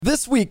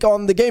This week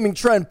on the Gaming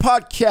Trend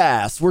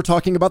Podcast, we're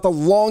talking about the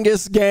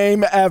longest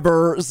game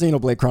ever,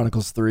 Xenoblade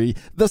Chronicles 3,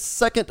 the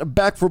second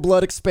Back 4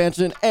 Blood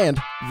expansion, and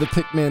the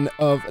Pikmin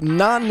of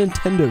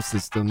non-Nintendo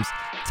systems,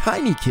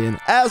 Tinykin,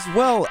 as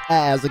well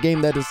as a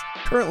game that is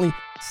currently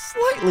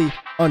slightly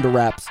under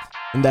wraps,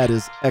 and that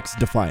is X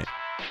Defiant.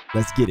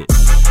 Let's get it.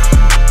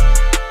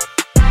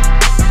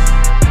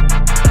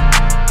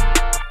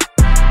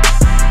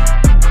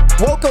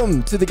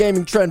 Welcome to the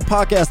Gaming Trend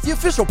Podcast, the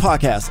official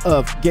podcast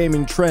of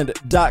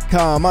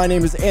GamingTrend.com. My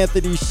name is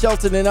Anthony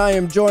Shelton, and I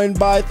am joined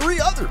by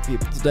three other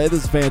people today.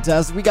 This is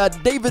fantastic. We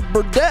got David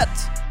Burdett.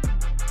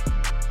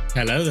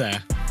 Hello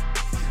there.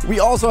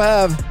 We also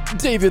have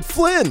David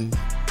Flynn.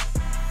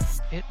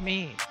 Hit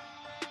me.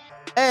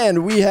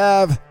 And we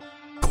have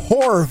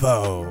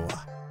Corvo.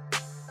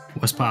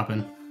 What's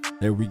poppin'?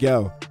 There we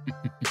go.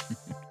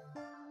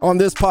 On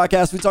this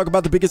podcast, we talk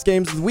about the biggest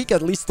games of the week,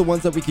 at least the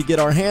ones that we could get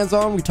our hands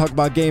on. We talk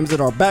about games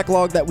in our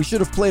backlog that we should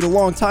have played a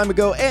long time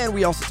ago, and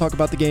we also talk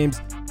about the games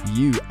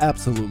you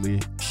absolutely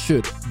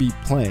should be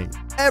playing.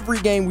 Every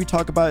game we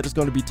talk about is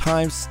going to be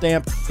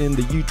time-stamped in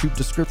the YouTube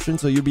description,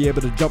 so you'll be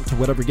able to jump to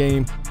whatever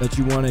game that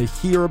you want to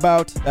hear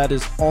about. That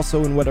is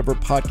also in whatever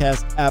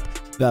podcast app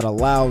that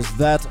allows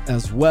that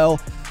as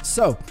well.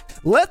 So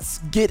let's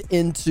get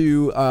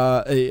into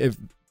a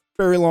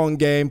very long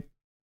game,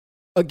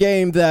 a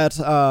game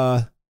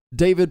that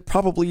David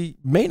probably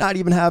may not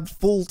even have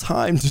full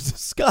time to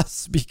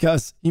discuss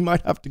because he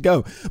might have to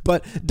go.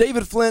 But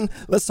David Flynn,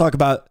 let's talk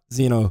about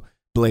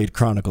Xenoblade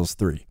Chronicles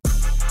 3.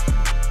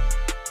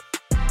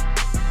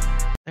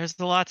 There's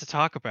a lot to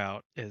talk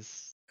about.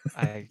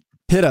 I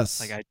Hit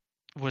us. I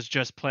was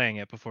just playing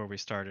it before we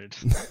started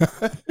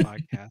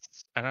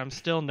podcasts, and I'm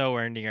still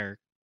nowhere near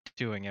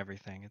doing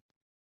everything.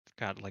 It's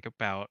got like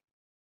about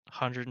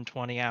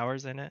 120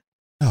 hours in it.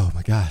 Oh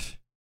my gosh.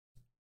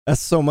 That's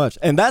so much.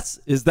 And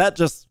is that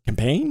just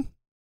campaign?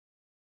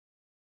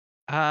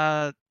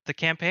 The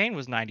campaign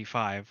was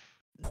 95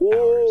 Whoa.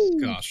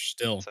 hours. Gosh,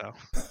 still. So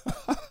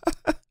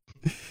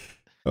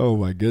Oh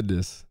my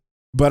goodness.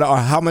 But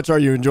how much are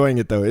you enjoying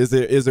it though? Is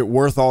it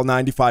worth all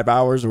 95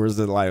 hours, or is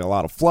it like a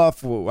lot of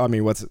fluff? I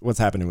mean, what's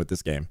happening with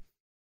this game?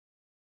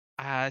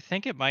 I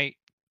think it might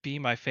be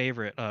my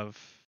favorite of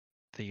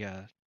the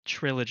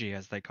trilogy,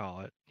 as they call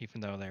it, even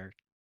though they're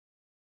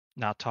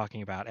not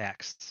talking about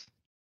X.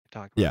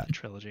 They're talking about the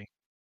trilogy.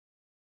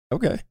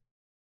 Okay.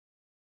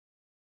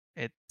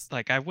 It's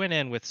like I went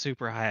in with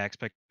super high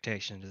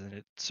expectations, and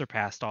it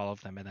surpassed all of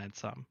them and then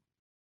some.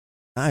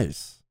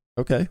 Nice.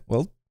 Okay.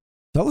 Well,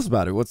 tell us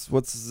about it. What's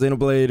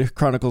Xenoblade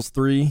Chronicles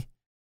 3?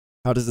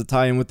 How does it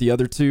tie in with the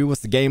other two?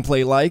 What's the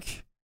gameplay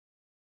like?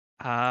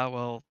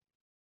 Well,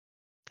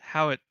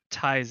 how it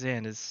ties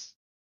in is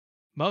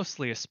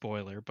mostly a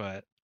spoiler,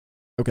 but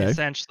Okay.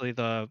 essentially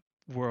the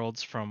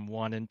worlds from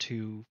 1 and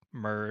 2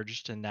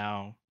 merged, and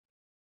now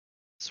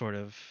sort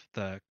of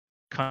the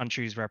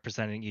countries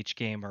representing each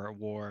game are at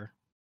war.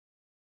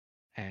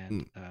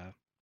 And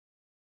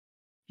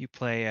you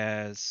play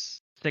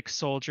as 6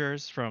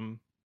 soldiers from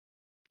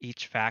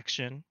each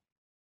faction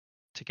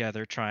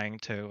together, trying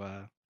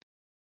to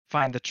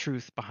find the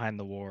truth behind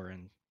the war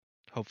and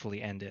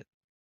hopefully end it.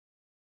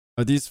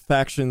 Are these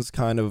factions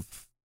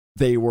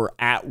they were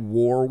at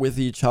war with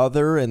each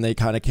other and they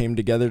kind of came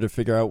together to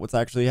figure out what's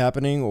actually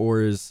happening,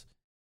 or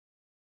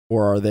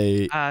are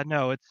they?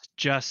 No, it's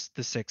just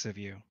the 6 of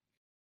you.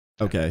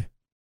 Okay.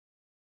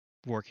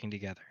 Working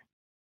together.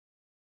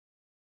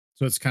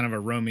 So it's kind of a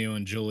Romeo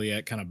and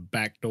Juliet kind of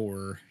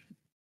backdoor.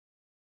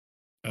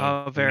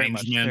 Very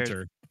much.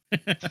 Or...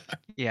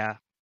 Yeah.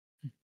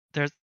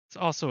 There's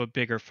also a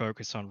bigger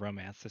focus on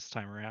romance this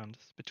time around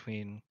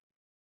between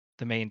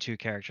the main 2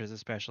 characters,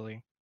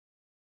 especially.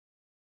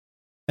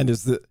 And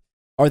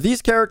are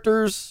these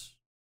characters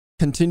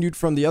continued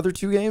from the other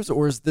 2 games,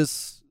 or is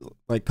this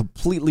like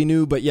completely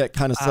new but yet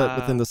kind of set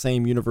within the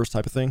same universe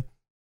type of thing?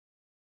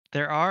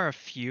 There are a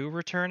few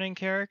returning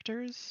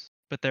characters,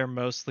 but they're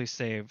mostly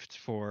saved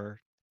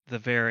for the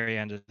very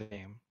end of the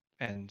game,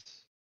 and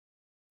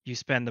you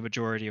spend the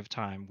majority of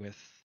time with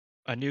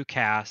a new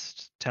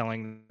cast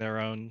telling their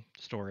own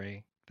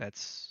story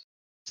that's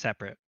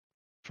separate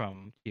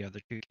from the other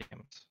 2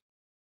 games.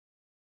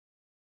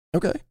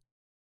 Okay.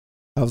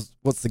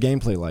 What's the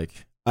gameplay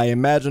like? I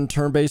imagine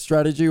turn-based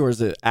strategy, or is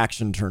it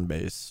action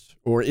turn-based,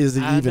 or is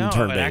it even No,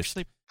 turn-based? it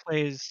actually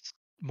plays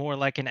more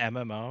like an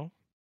MMO.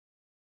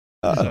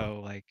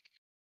 So, like,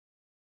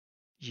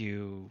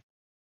 you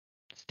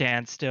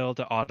stand still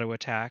to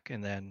auto-attack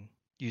and then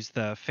use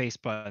the face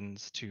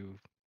buttons to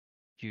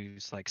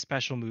use, like,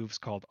 special moves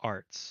called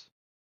arts,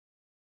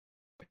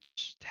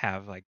 which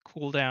have, like,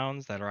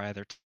 cooldowns that are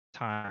either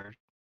time or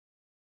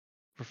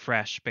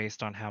refresh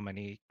based on how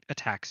many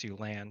attacks you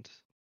land.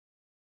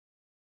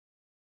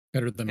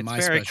 Better than It's my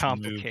very special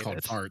move complicated.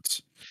 called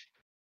farts.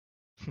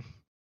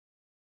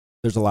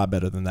 There's a lot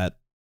better than that.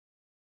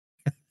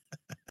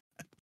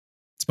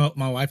 It's what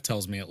my wife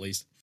tells me, at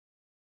least.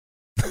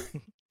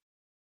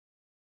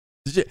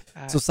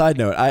 So side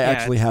note, I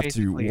actually it's have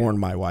to basically warn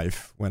my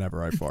wife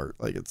whenever I fart.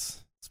 Like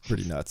it's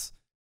pretty nuts.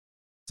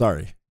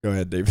 Sorry. Go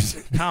ahead, David.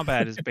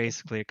 combat is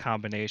basically a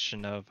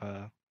combination of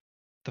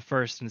the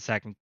first and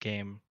second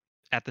game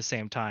at the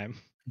same time.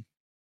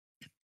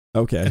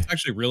 Okay. It's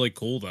actually really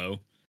cool, though.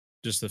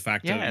 Just the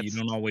fact Yeah, that you it's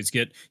don't always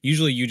get.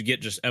 Usually, you'd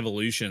get just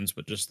evolutions,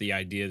 but just the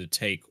idea to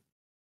take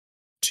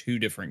two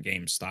different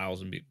game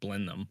styles and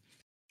blend them,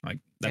 like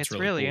that's it's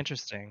really really cool.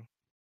 interesting.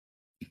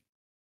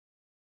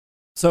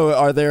 So,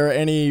 are there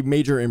any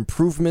major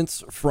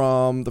improvements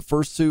from the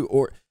first two?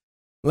 Or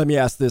let me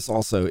ask this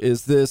also: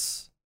 is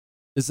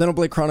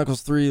Xenoblade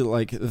Chronicles 3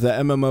 like the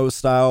MMO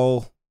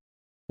style,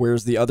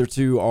 whereas the other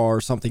two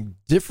are something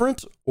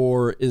different,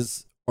 or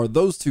are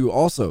those two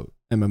also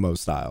MMO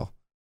style?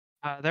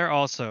 They're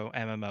also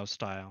MMO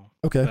style.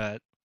 Okay.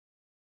 But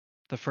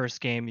the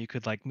first game you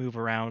could like move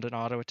around and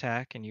auto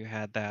attack, and you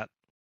had that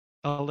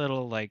a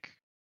little like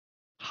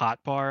hot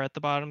bar at the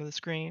bottom of the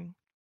screen.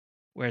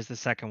 Whereas the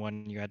second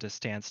one you had to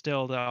stand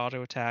still to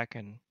auto attack,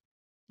 and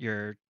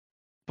your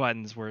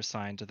buttons were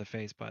assigned to the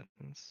phase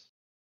buttons.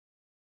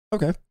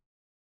 Okay.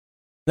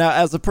 Now,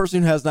 as a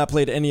person who has not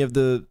played any of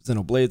the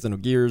Xenoblade,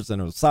 Xenogears,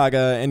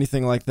 Xenosaga,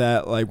 anything like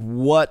that, like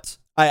what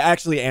I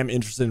actually am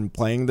interested in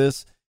playing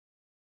this,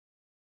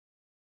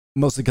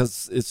 mostly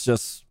because it's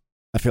just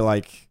I feel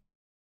like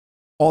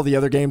all the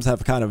other games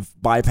have kind of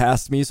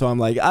bypassed me, so I'm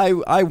like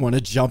I want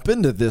to jump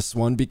into this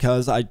one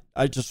because I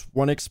just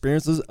want to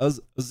experience a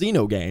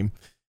Xeno game.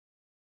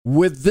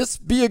 Would this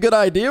be a good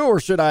idea, or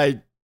should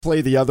I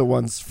play the other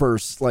ones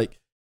first? Like,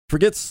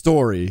 forget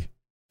story,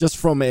 just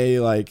from a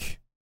like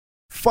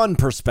fun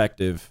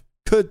perspective,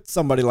 could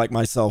somebody like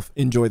myself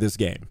enjoy this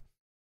game?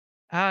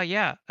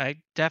 Yeah, I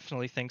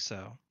definitely think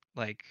so.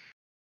 Like,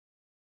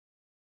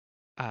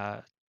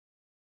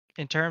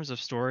 in terms of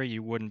story,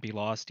 you wouldn't be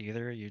lost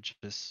either. You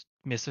just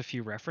miss a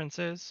few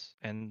references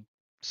and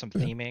some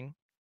Okay. theming.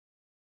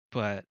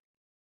 But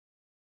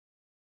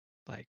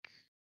like,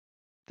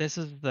 this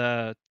is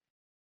the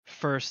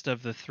first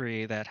of the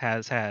three that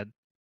has had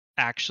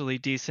actually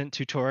decent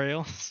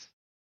tutorials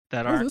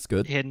that Oh, aren't that's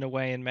good. hidden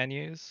away in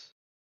menus.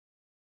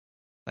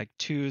 Like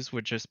twos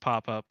would just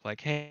pop up like,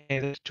 "Hey,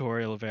 the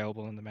tutorial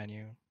available in the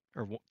menu,"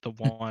 or the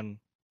one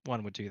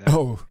would do that.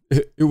 Oh,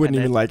 it wouldn't And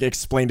even then- like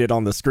explain it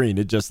on the screen.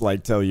 It just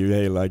like tell you,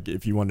 hey, like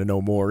if you want to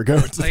know more, go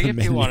to like the if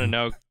menu. you want to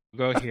know,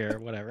 go here,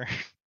 whatever.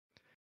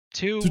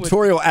 Two would,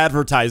 Tutorial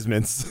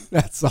advertisements.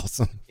 That's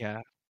awesome.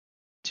 yeah.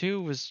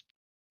 Two was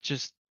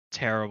just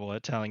terrible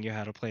at telling you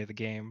how to play the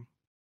game.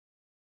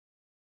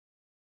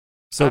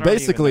 So I don't even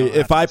basically, know how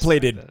if to I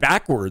played describe it it.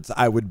 backwards,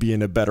 I would be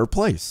in a better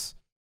place.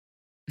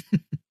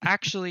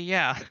 Actually,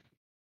 yeah.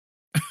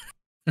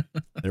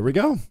 There we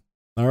go.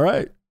 All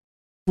right.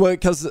 Well,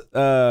 because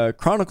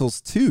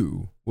Chronicles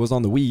 2 was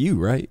on the Wii U,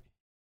 right?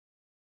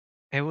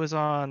 It was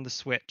on the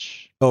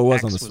Switch. Oh, it was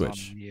X on the was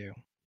Switch. On the Wii U,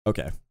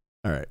 Okay.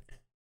 All right.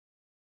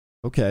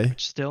 Okay.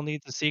 which still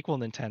needs a sequel,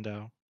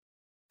 Nintendo.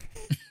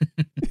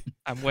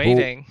 I'm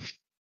waiting.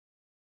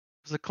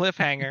 It was a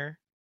cliffhanger.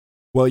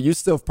 Well, you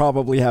still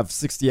probably have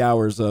 60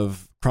 hours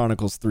of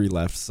Chronicles 3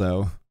 left,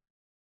 so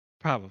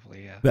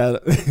Probably, yeah.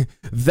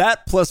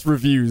 that plus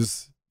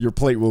reviews, your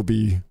plate will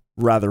be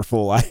rather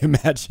full, I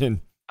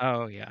imagine.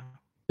 Oh, yeah.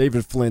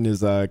 David Flynn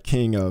is a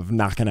king of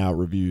knocking out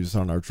reviews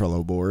on our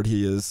Trello board.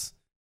 He is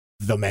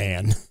the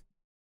man.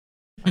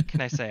 What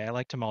can I say? I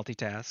like to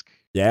multitask.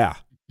 Yeah.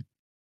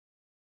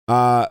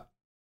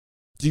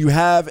 Do you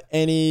have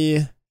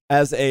any,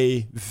 as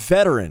a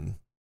veteran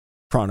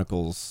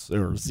Chronicles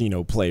or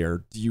Xeno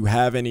player, do you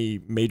have any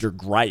major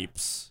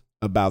gripes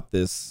about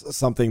this?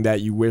 Something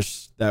that you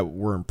wish that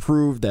were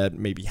improved that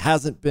maybe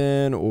hasn't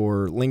been,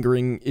 or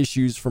lingering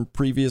issues from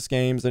previous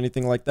games,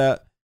 anything like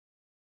that?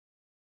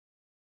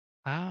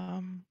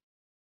 I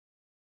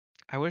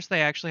wish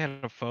they actually had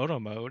a photo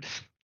mode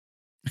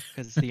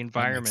because the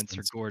environments are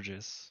sense.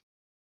 gorgeous.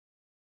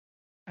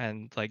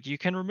 And like you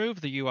can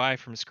remove the UI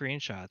from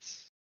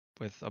screenshots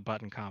with a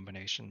button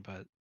combination,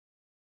 but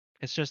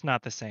it's just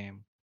not the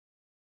same.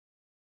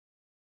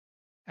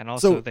 And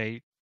also So-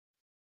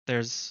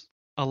 there's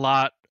a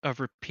lot of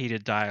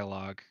repeated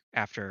dialogue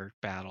after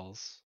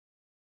battles.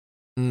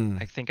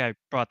 I think I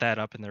brought that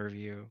up in the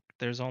review.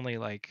 There's only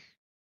like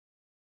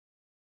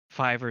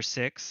 5 or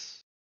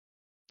 6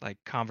 like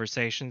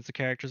conversations the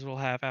characters will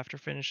have after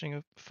finishing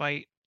a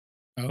fight,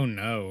 Oh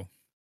no!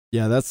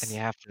 Yeah, and that's you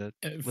have to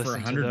For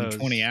listen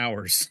 120 to those.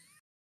 hours.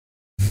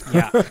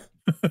 Yeah.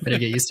 Better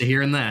get used to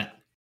hearing that.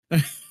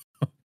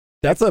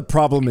 that's a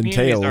problem in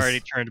Community's Tales. already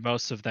turned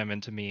most of them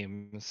into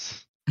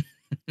memes.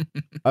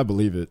 I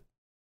believe it.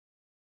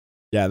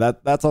 Yeah,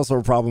 that's also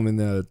a problem in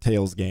the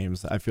Tales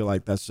games. I feel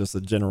like that's just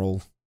a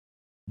general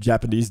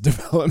Japanese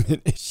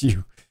development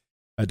issue.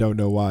 I don't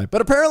know why.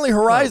 But apparently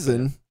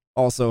Horizon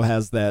also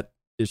has that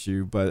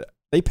issue, but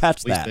they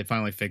patched At least that. they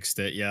finally fixed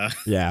it. Yeah.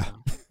 Yeah.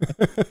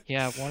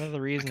 Yeah, one of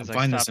the reasons I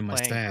find this stopped in my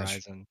playing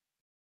stash. Horizon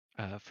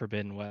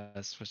Forbidden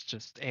West was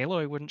just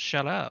Aloy wouldn't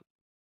shut up.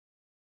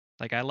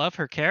 Like, I love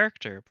her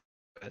character,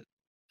 but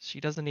she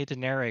doesn't need to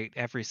narrate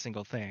every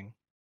single thing.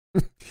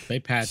 They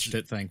patched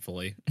it,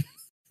 thankfully.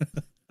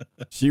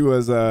 She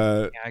was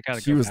Yeah, I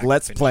gotta she go was back and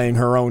let's finish playing it.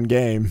 her own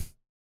game.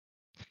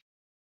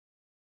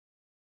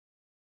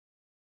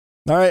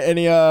 All right.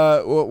 Any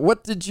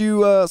what did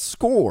you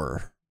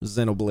score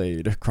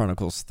Xenoblade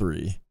Chronicles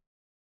 3?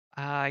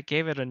 I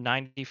gave it a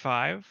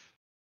 95.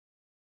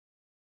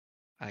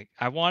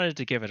 I wanted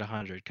to give it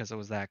 100 because it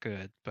was that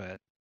good, but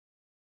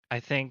I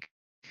think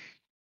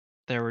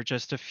there were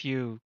just a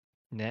few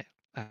net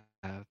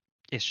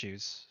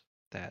issues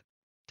that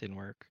didn't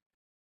work,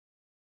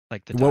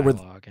 like the What were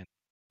dialogue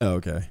Oh,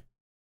 okay.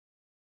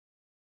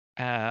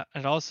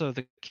 and also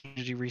the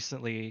community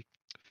recently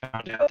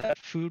found out that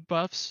food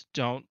buffs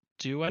don't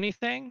do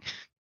anything.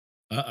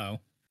 Uh-oh.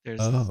 There's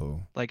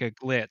Oh. like a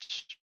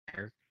glitch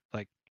where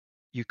like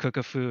you cook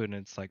a food and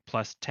it's like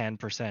plus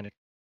 10%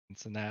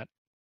 and that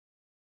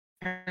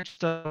just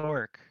doesn't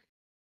work.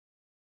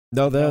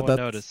 No, And no one that's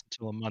noticed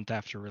until a month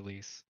after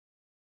release.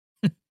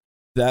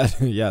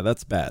 yeah,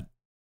 that's bad.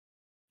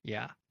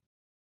 Yeah.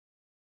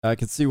 I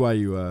can see why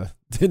you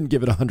didn't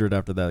give it 100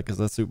 after that, because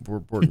that's super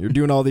important. You're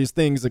doing all these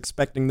things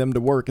expecting them to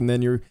work, and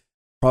then you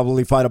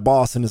probably fight a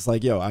boss and it's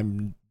like, yo,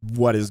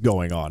 what is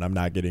going on? I'm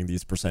not getting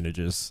these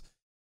percentages.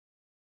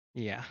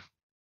 Yeah.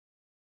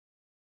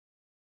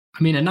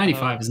 I mean, a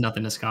 95 is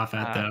nothing to scoff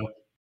at, though.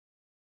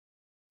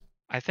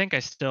 I think I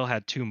still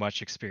had too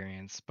much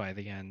experience by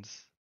the end,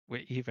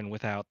 even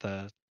without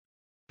the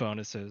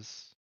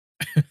bonuses.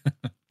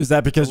 Is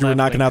that because you were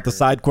knocking out the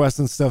side quests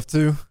and stuff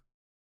too?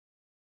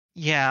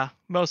 Yeah,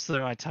 most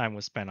of my time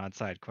was spent on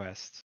side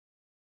quests.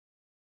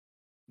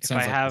 If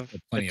I have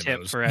a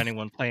tip for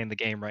anyone playing the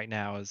game right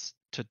now is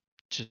to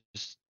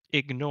just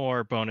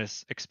ignore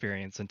bonus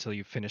experience until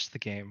you finish the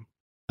game.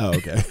 Oh,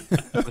 okay.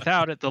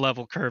 Without it, the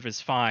level curve is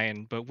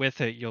fine, but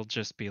with it, you'll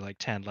just be like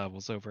 10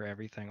 levels over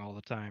everything all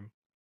the time.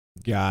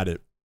 Got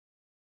it.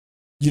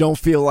 You don't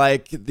feel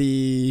like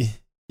the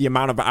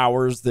amount of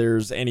hours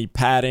there's any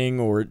padding,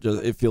 or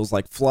it feels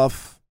like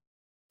fluff?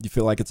 You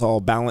feel like it's all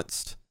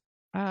balanced?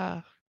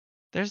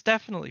 There's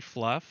definitely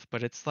fluff,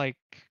 but it's like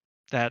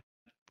that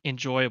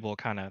enjoyable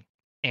kind of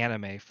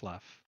anime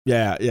fluff.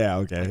 Yeah,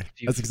 okay. Like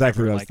That's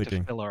exactly what I was thinking.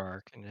 thinking. A filler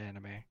arc in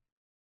anime.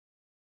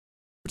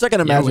 Which I can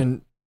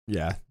imagine,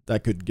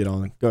 that could get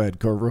on. Go ahead,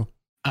 Corvo.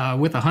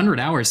 With 100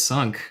 hours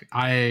sunk,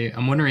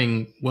 I'm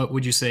wondering, what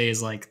would you say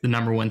is like the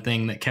number one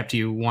thing that kept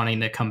you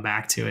wanting to come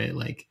back to it?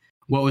 Like,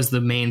 what was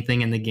the main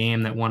thing in the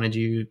game that wanted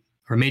you,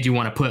 or made you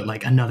want to put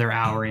like another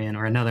hour in,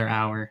 or another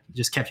hour,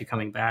 just kept you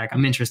coming back?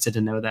 I'm interested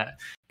to know that,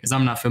 because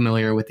I'm not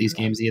familiar with these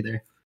games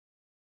either.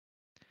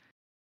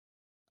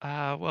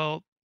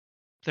 Well,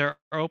 they're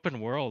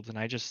open world, and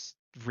I just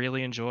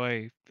really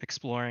enjoy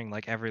exploring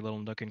like every little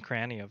nook and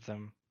cranny of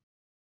them.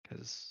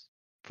 Because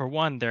for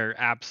one, they're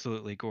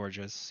absolutely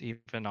gorgeous,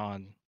 even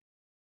on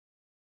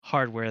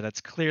hardware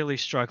that's clearly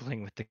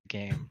struggling with the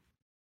game.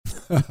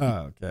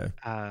 Okay.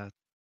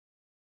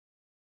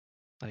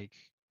 Like,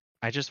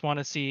 I just want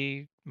to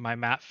see my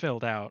map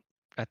filled out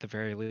at the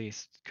very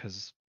least,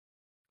 because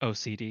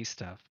OCD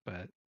stuff,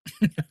 but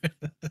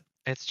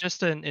it's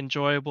just an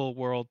enjoyable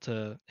world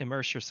to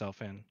immerse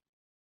yourself in.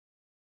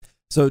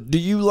 So, do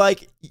you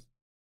like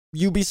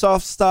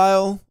Ubisoft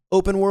style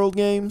open world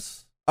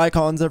games?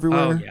 Icons everywhere?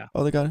 Oh, yeah.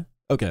 Oh, they got it?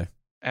 Okay.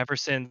 Ever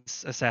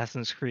since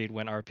Assassin's Creed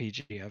went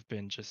RPG, I've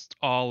been just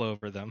all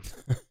over them.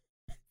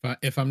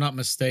 If I'm not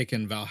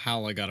mistaken,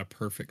 Valhalla got a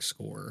perfect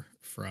score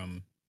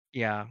from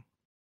David.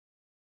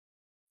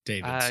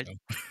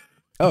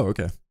 Oh,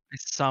 okay. I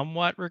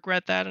somewhat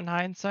regret that in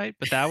hindsight,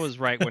 but that was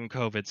right when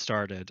COVID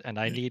started, and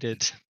I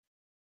needed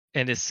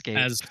an escape.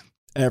 As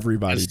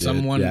everybody did.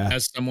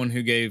 As someone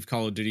who gave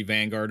Call of Duty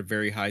Vanguard a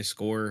very high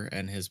score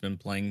and has been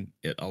playing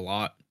it a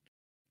lot,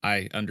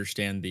 I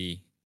understand the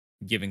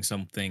giving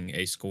something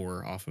a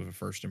score off of a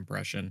first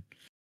impression.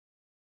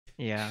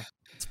 Yeah.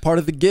 It's part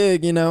of the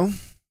gig,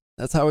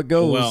 That's how it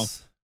goes. Well,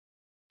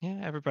 yeah,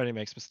 everybody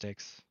makes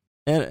mistakes.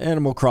 And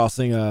Animal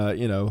Crossing,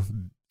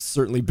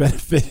 certainly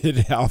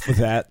benefited off of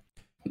that.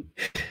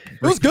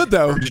 It was good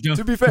though,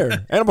 to be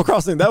fair. Animal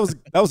Crossing, that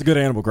was a good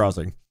Animal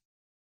Crossing.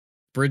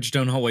 Bridge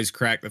don't always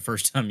crack the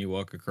first time you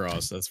walk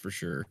across, that's for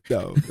sure.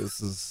 No,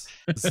 this is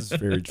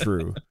very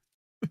true.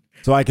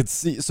 So I could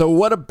see. So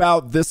what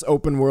about this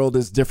open world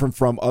is different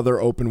from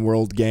other open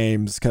world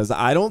games? Because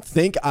I don't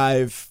think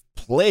I've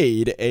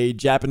played a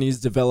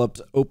Japanese developed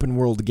open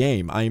world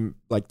game. I'm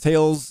like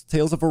Tales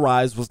of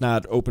Arise was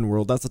not open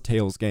world. That's a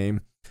Tales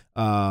game.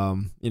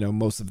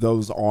 Most of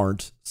those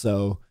aren't.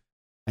 So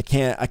I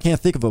can't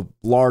think of a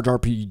large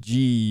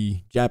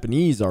RPG,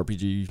 Japanese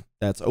RPG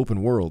that's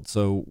open world.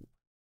 So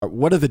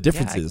what are the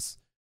differences?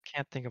 I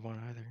can't think of one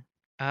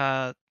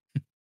either.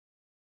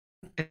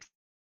 It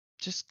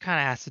just kind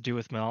of has to do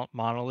with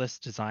Monolith's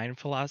design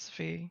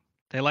philosophy.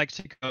 They like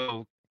to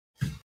go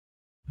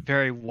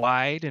very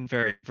wide and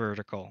very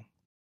vertical.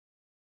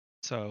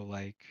 So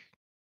like,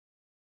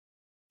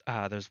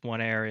 there's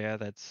one area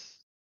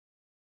that's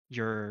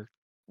you're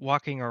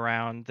walking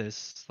around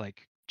this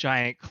like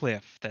giant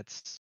cliff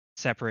that's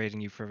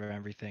separating you from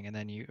everything, and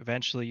then you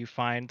eventually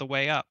find the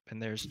way up,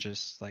 and there's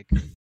just like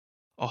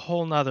a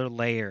whole nother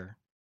layer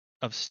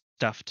of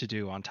stuff to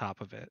do on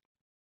top of it.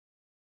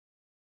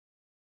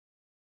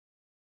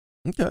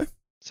 Okay.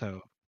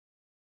 So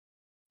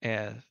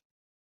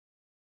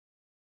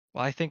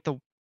Well, I think the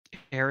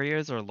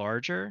areas are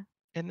larger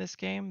in this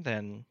game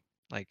than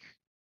like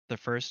the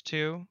first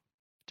two.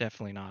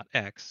 Definitely not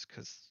X,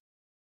 because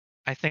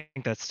I think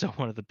that's still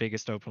one of the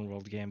biggest open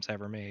world games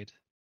ever made.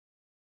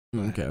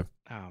 But, Okay.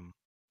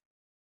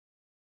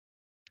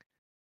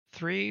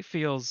 3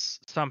 feels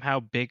somehow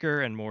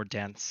bigger and more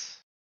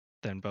dense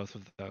than both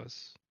of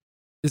those.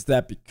 Is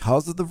that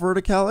because of the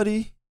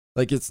verticality?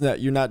 Like it's not,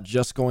 you're not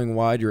just going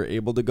wide, you're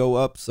able to go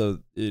up, so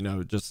you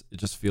know, it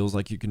just feels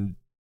like you can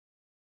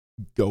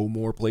go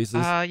more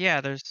places.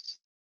 Yeah,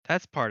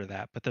 that's part of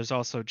that, but there's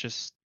also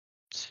just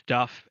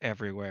stuff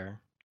everywhere,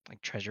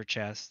 like treasure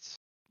chests,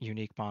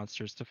 unique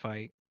monsters to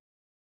fight.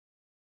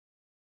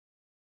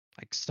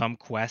 Like some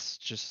quests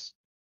just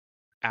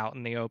out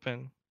in the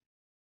open.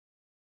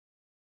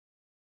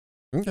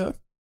 Okay.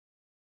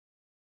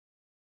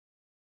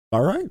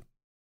 All right.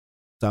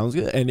 Sounds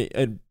good.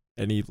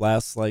 Any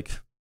last, like,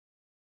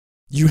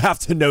 you have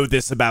to know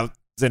this about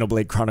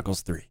Xenoblade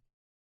Chronicles 3?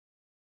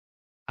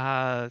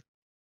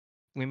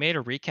 We made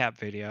a recap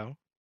video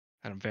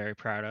that I'm very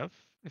proud of.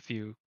 If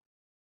you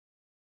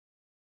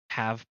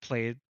have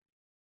played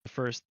the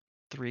first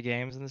 3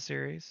 games in the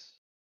series,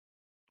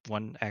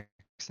 1, X,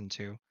 and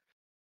 2.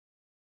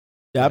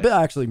 Yeah, I've been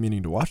actually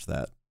meaning to watch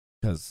that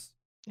because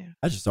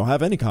I just don't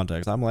have any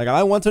context. I'm like,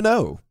 I want to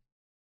know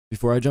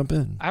before I jump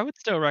in. I would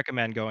still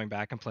recommend going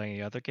back and playing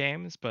the other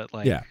games, but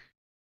like,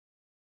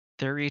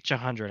 they're each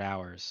 100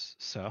 hours,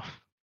 so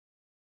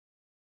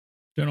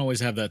Don't always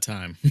have that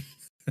time.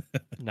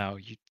 no,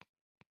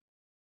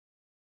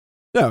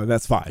 No,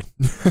 that's fine.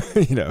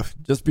 You know,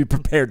 just be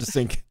prepared to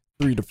sink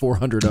 300 to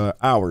 400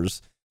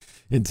 hours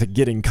into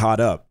getting caught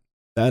up.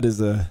 That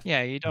is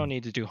yeah, you don't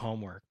need to do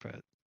homework,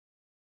 but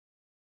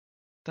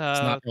It's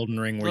not Elden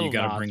Ring where you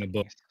got to bring a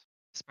book.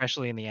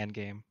 Especially in the end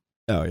game.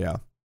 Oh, yeah.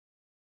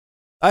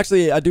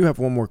 Actually, I do have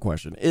one more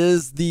question.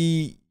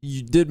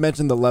 You did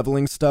mention the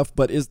leveling stuff,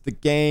 but is the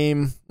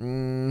game, I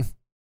don't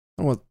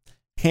know,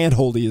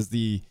 handholdy is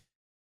the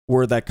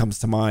word that comes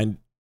to mind.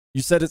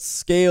 You said it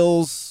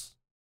scales,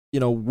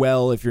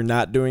 well if you're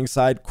not doing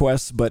side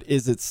quests, but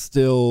is it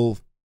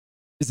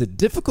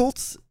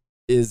difficult?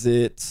 Is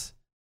it,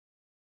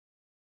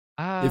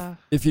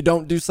 if you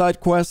don't do side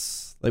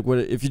quests, like what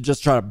if you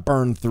just try to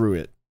burn through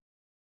it?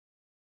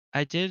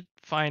 I did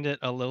find it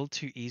a little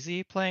too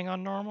easy playing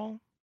on normal.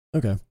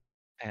 Okay.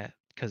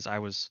 Because I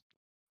was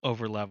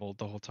over leveled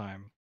the whole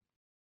time.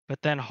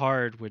 But then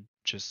hard would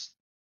just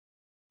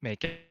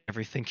make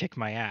everything kick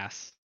my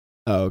ass.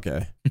 Oh,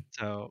 okay.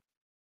 So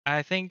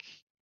I think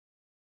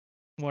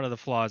one of the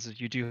flaws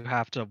is you do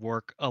have to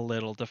work a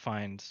little to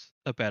find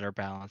a better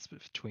balance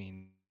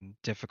between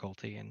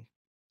difficulty and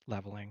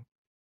leveling.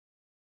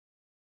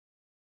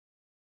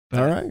 But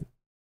all right.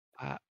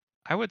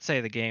 I would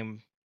say the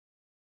game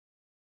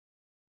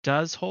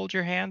does hold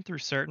your hand through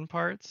certain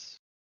parts.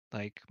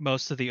 Like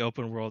most of the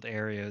open world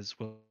areas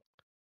will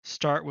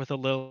start with a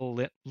little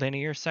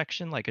linear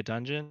section, like a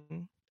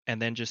dungeon, and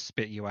then just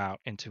spit you out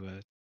into a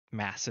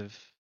massive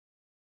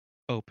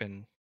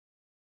open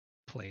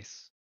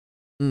place.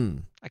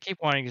 I keep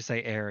wanting to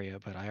say area,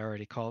 but I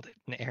already called it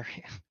an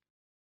area.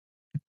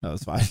 No,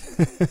 that's fine.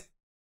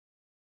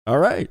 All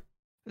right.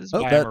 This is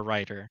why I'm a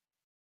writer.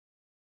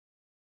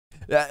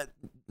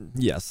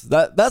 Yes,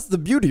 that's the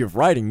beauty of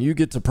writing. You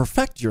get to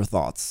perfect your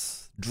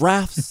thoughts.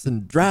 Drafts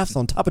and drafts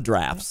on top of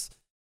drafts.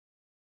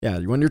 Yeah,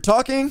 when you're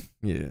talking,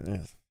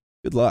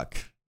 good luck.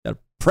 Gotta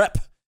prep.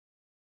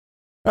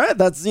 All right,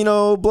 that's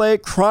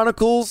Xenoblade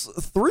Chronicles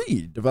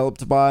 3,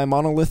 developed by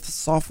Monolith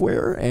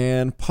Software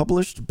and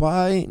published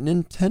by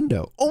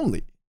Nintendo.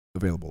 Only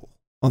available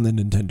on the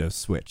Nintendo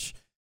Switch.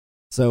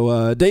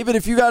 So, David,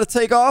 if you got to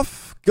take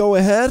off, go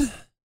ahead.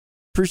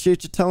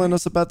 Appreciate you telling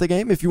us about the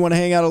game. If you want to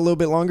hang out a little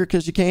bit longer,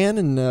 because you can,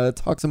 and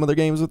talk some other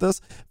games with us,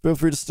 feel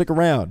free to stick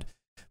around.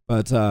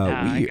 But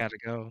I gotta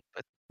go.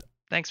 But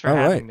thanks for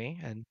having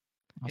me, and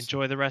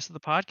enjoy the rest of the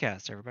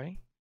podcast, everybody.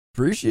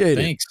 Appreciate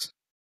it. Thanks.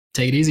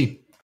 Take it easy.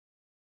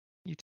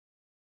 You too.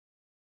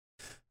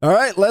 All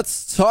right,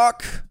 let's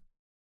talk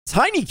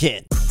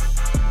Tinykin.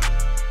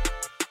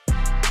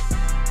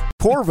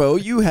 Corvo,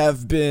 you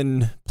have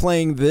been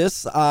playing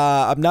this.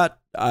 I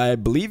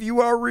believe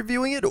you are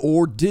reviewing it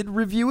or did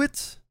review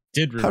it.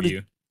 Did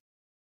review.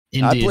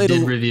 Indeed,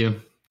 did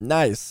review.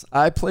 Nice.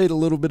 I played a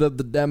little bit of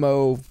the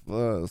demo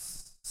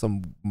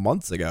some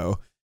months ago,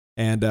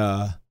 and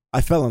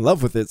I fell in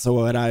love with it.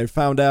 So when I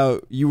found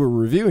out you were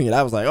reviewing it,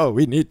 I was like, oh,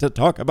 we need to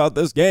talk about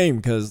this game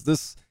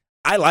because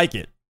I like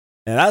it.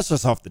 And that's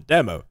just off the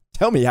demo.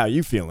 Tell me how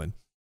you feeling.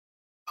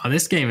 Oh,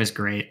 this game is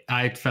great.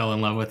 I fell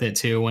in love with it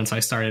too once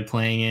I started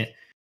playing it.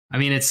 I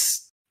mean,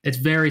 it's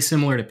very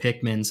similar to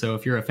Pikmin, so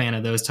if you're a fan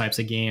of those types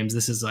of games,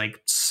 this is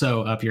like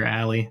so up your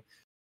alley.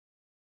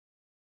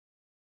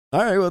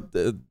 All right,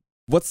 well,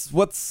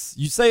 what's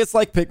you say it's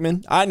like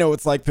Pikmin? I know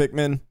it's like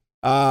Pikmin.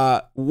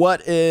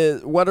 What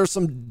are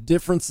some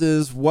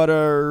differences? What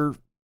are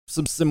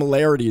some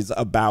similarities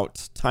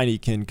about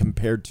Tinykin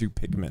compared to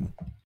Pikmin?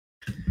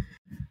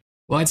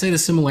 Well, I'd say the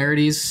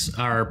similarities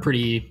are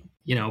pretty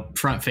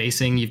front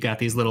facing, you've got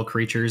these little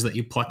creatures that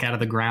you pluck out of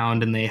the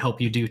ground and they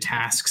help you do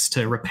tasks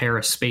to repair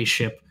a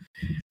spaceship.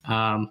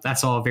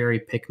 That's all very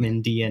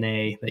Pikmin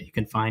DNA that you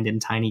can find in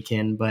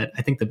Tinykin. But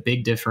I think the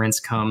big difference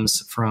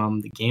comes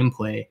from the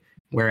gameplay,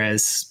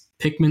 whereas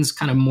Pikmin's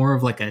kind of more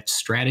of like a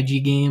strategy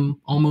game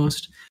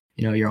almost.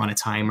 You're on a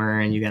timer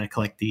and you got to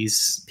collect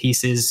these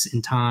pieces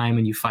in time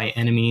and you fight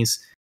enemies.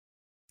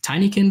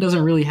 Tinykin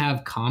doesn't really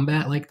have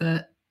combat like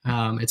that.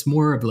 It's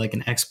more of like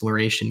an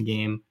exploration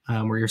game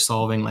where you're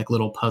solving like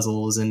little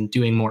puzzles and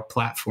doing more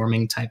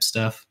platforming type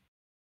stuff.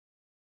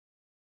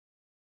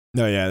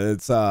 No, yeah,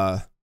 it's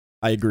I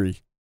agree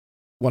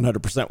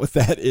 100% with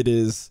that.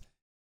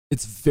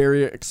 It's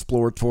very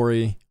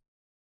exploratory,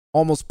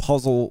 almost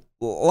puzzle,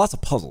 lots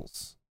of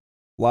puzzles.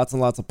 Lots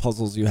and lots of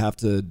puzzles you have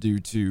to do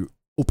to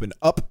open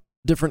up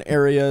different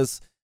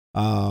areas.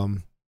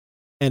 And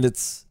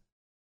it's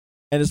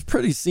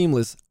pretty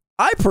seamless.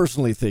 I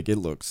personally think it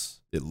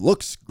looks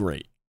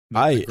great.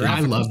 I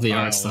love the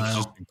art style.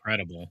 Just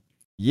incredible.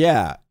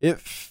 Yeah, it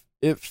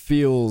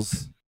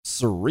feels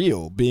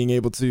surreal being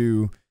able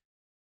to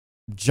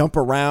jump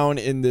around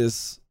in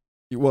this.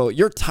 Well,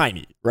 you're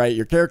tiny, right?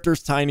 Your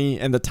character's tiny,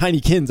 and the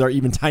Tinykins are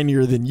even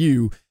tinier than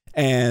you.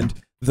 And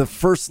the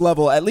first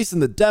level, at least in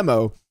the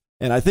demo,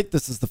 and I think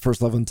this is the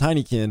first level in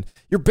Tinykin,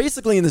 you're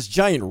basically in this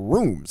giant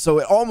room. So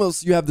it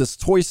almost, you have this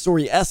Toy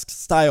Story-esque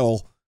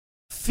style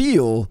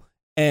feel,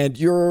 and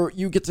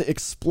you get to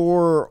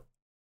explore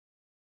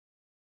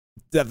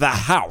the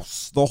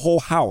house, the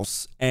whole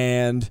house.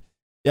 And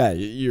yeah,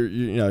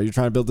 you're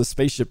trying to build this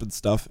spaceship and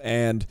stuff,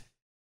 and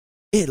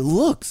it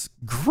looks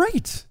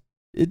great.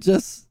 It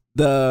just,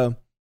 the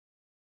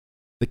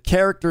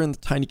character in the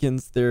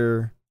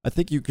Tinykins, I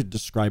think you could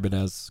describe it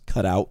as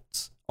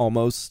cutouts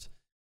almost.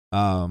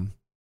 Kind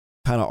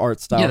of art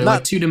style. Yeah, they're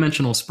like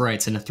two-dimensional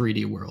sprites in a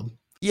 3D world.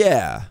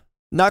 Yeah,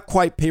 not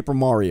quite Paper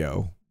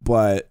Mario,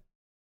 but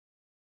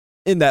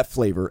in that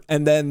flavor.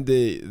 And then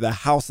the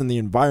house and the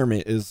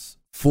environment is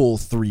full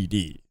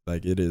 3D.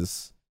 Like, it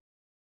is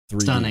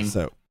 3D. Stunning.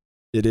 So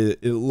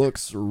it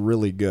looks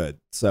really good.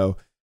 So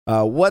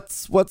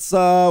what's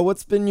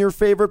been your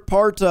favorite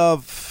part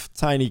of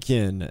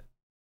Tinykin?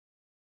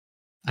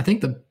 I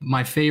think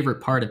my favorite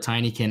part of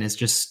Tinykin is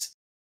just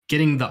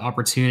getting the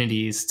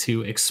opportunities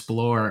to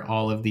explore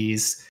all of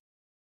these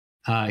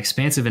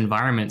expansive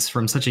environments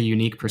from such a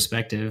unique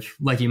perspective.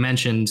 Like you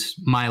mentioned,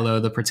 Milo,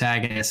 the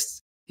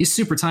protagonist, he's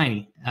super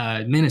tiny,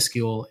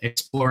 minuscule,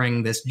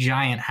 exploring this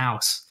giant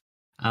house.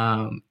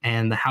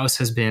 And the house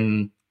has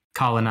been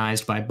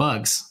colonized by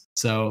bugs.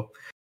 So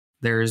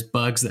there's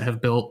bugs that have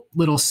built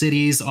little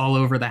cities all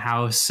over the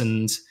house,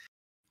 and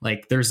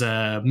like there's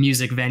a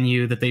music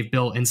venue that they've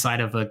built inside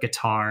of a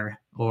guitar,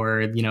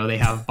 or they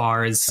have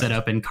bars set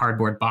up in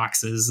cardboard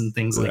boxes and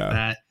things like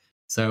that.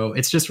 So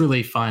it's just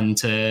really fun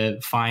to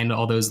find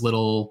all those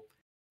little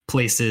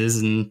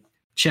places and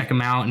check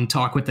them out and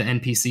talk with the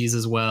NPCs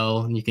as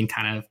well. And you can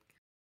kind of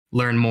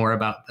learn more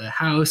about the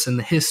house and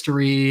the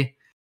history.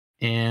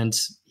 And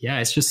yeah,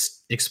 it's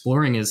just,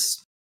 exploring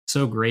is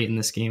so great in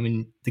this game,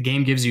 and the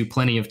game gives you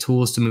plenty of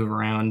tools to move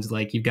around.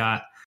 Like you've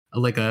got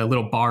like a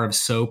little bar of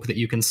soap that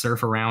you can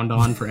surf around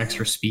on for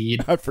extra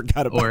speed. I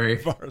forgot about or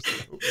the bar of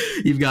soap.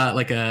 You've got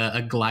like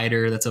a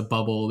glider that's a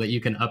bubble that you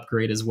can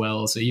upgrade as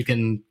well. So you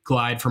can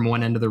glide from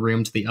one end of the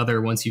room to the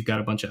other once you've got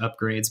a bunch of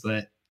upgrades.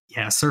 But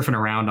yeah, surfing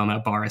around on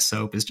that bar of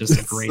soap is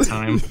just a great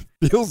time.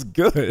 Feels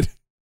good.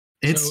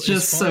 It's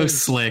just so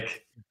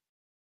slick.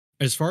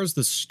 As far as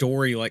the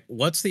story, like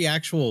what is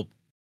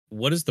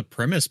the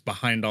premise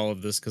behind all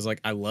of this? Because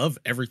like I love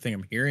everything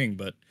I'm hearing,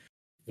 but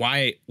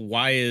why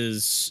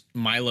is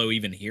Milo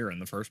even here in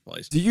the first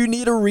place? Do you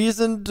need a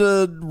reason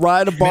to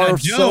ride a bar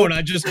of soap?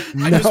 I just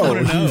want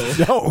to know.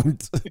 You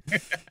don't.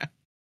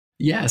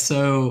 Yeah,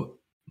 so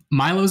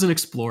Milo's an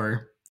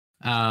explorer.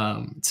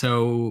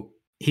 So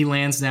he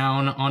lands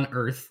down on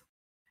Earth,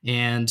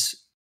 and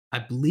I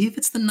believe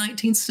it's the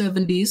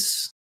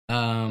 1970s.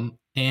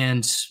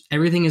 And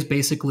everything is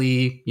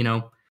basically,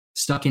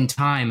 stuck in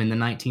time in the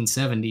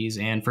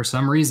 1970s. And for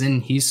some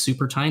reason, he's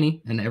super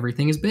tiny and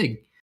everything is big.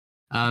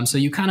 So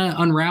you kind of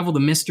unravel the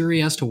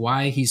mystery as to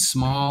why he's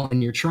small,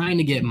 and you're trying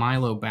to get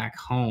Milo back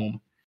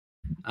home.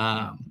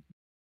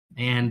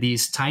 And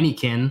these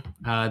Tinykin,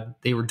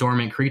 they were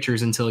dormant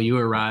creatures until you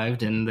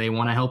arrived, and they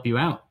want to help you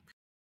out.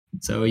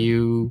 So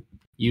you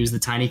use the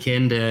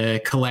Tinykin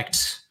to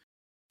collect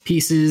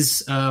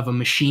pieces of a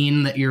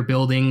machine that you're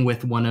building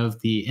with one of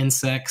the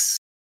insects.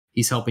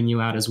 He's helping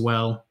you out as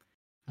well.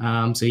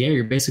 So yeah,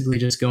 you're basically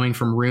just going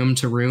from room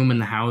to room in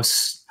the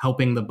house,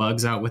 helping the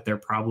bugs out with their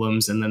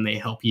problems, and then they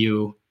help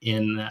you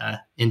in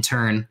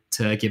turn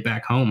to get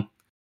back home.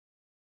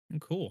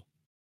 Cool.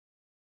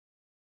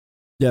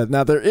 Yeah,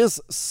 now there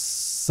is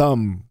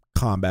some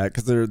combat,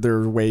 because there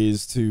are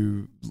ways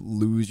to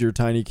lose your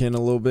Tinykin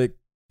a little bit,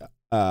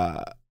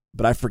 but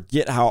I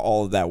forget how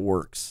all of that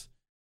works.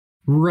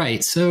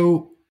 Right,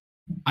 so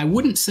I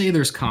wouldn't say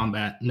there's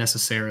combat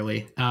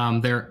necessarily.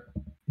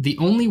 The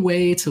only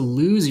way to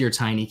lose your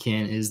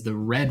Tinykin is the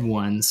red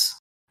ones.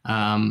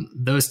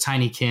 Those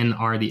Tinykin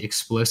are the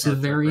explosive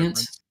variant.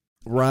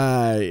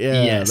 Right.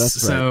 Yeah. Yes.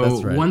 That's right. So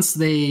That's right. once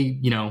they,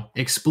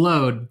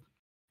 explode,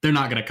 they're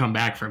not going to come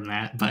back from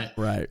that. But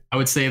Right. I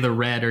would say the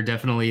red are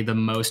definitely the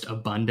most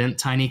abundant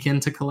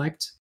Tinykin to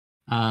collect.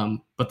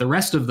 But the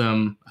rest of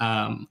them,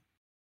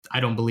 I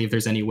don't believe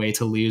there's any way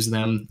to lose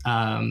them.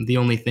 The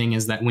only thing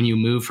is that when you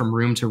move from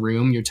room to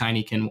room, your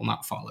Tinykin will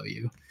not follow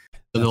you.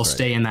 So they'll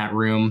stay in that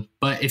room.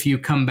 But if you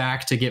come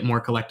back to get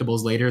more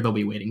collectibles later, they'll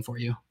be waiting for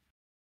you.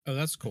 Oh,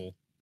 that's cool.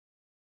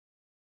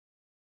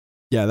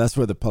 Yeah, that's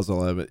where the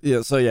puzzle of it.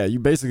 Yeah, so yeah, you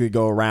basically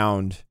go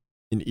around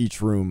in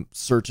each room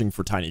searching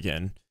for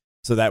Tinykin.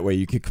 So that way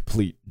you can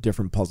complete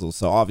different puzzles.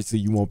 So obviously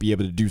you won't be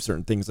able to do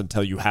certain things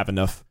until you have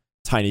enough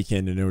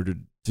Tinykin in order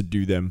to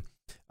do them.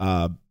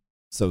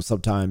 So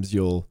sometimes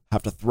you'll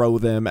have to throw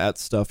them at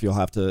stuff. You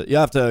have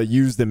to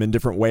use them in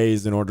different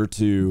ways in order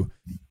to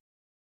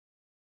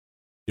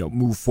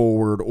move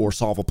forward or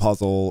solve a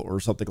puzzle or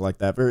something like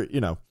that.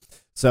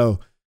 So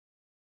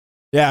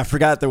yeah, I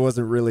forgot there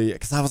wasn't really,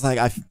 because I was like,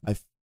 I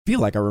feel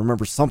like I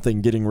remember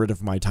something getting rid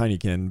of my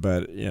Tinykin,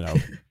 but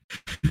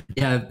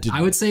Yeah,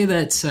 I would say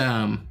that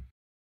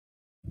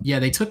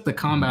they took the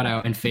combat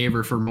out in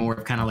favor for more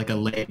of kind of like a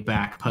laid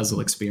back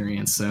puzzle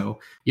experience. So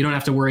you don't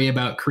have to worry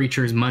about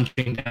creatures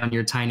munching down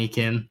your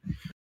Tinykin.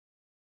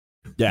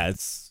 Yeah,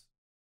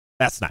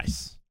 that's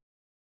nice.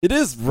 It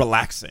is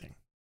relaxing.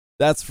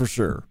 That's for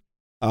sure.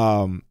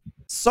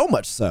 So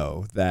much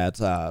so that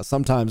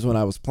sometimes when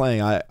I was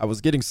playing, I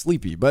was getting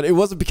sleepy, but it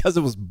wasn't because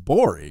it was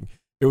boring.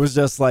 It was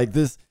just like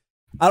this.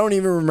 I don't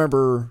even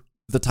remember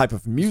the type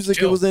of music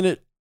that was in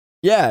it.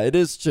 Yeah, it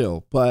is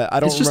chill, but I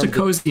don't. It's just a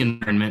cozy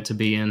environment to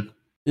be in.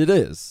 It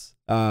is.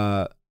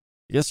 I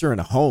guess you're in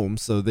a home,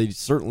 so they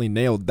certainly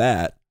nailed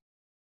that.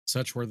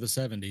 Such were the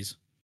 70s.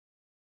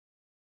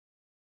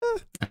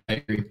 I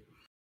agree.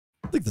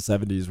 I think the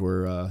 70s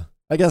were.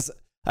 I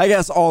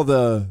guess all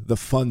the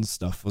fun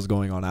stuff was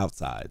going on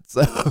outside,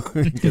 so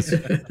I guess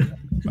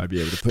might be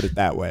able to put it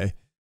that way.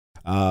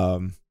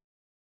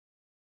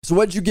 So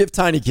what'd you give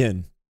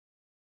Tinykin?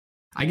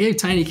 I gave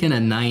Tinykin a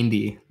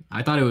 90.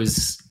 I thought it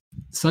was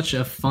such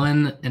a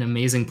fun and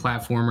amazing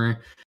platformer.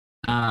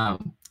 I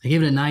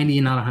gave it a 90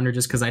 and not 100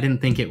 just because I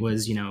didn't think it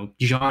was,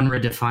 genre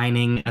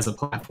defining as a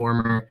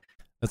platformer.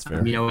 That's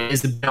fair. It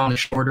is a bit on the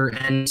shorter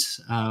end.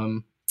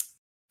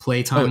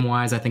 Playtime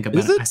wise, I think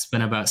I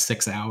spent about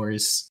 6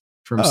 hours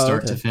from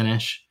start to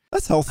finish.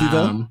 That's healthy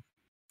though.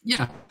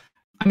 Yeah.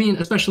 I mean,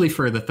 especially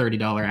for the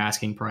 $30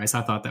 asking price,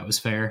 I thought that was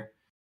fair.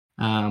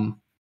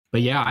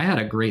 But yeah, I had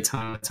a great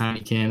time with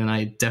Tinykin, and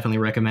I definitely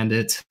recommend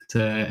it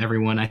to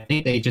everyone. I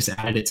think they just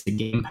added it to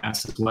Game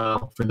Pass as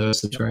well for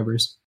those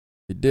subscribers.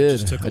 It did.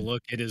 Just took a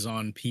look. It is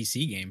on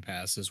PC Game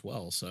Pass as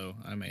well, so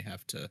I may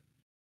have to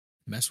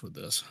mess with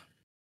this.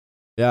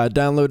 Yeah, I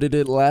downloaded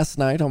it last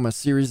night on my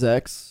Series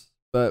X,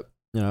 but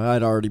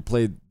I'd already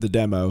played the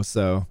demo,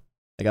 so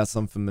I got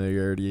some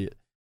familiarity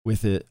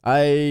with it.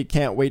 I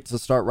can't wait to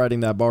start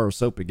writing that bar of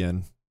soap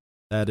again.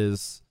 That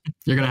is...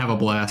 You're going to have a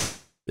blast.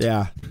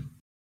 Yeah.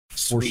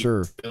 For Sweet.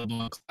 sure. Build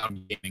on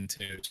cloud gaming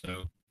too,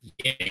 so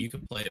yeah, you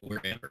can play it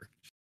wherever.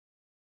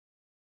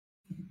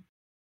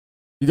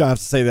 You gotta have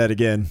to say that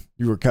again.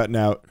 You were cutting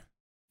out.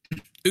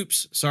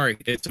 Oops, sorry.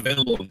 It's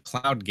available in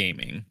cloud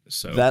gaming.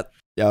 So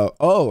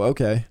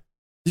okay.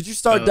 Did you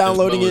start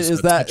downloading it?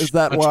 Is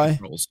that why?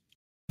 Controls.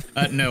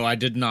 No, I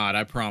did not.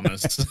 I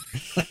promised.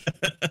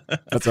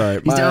 That's all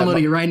right. He's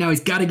downloading it right now.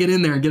 He's got to get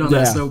in there and get on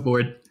that soap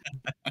board.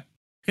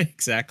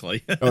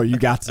 Exactly. Oh, you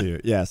got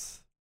to.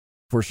 Yes,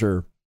 for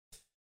sure.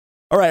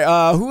 All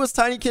right. Who was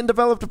Tinykin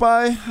developed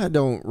by? I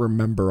don't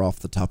remember off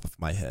the top of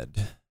my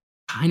head.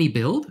 Tiny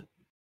Build?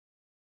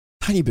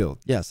 Tiny Build.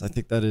 Yes, I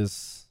think that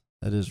is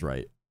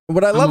right.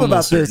 What I love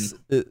about this,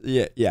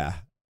 yeah,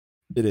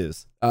 it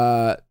is.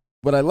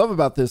 What I love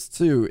about this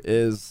too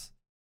is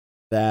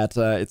that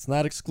it's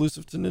not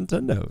exclusive to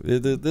Nintendo.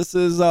 This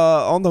is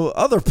on the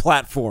other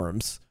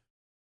platforms.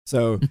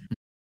 So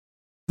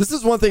this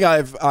is one thing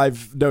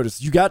I've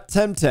noticed. You got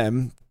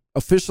Temtem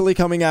officially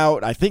coming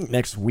out, I think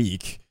next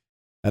week.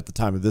 At the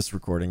time of this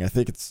recording, I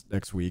think it's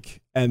next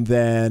week. And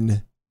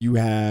then you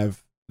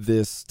have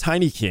this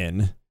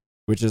Tinykin,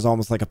 which is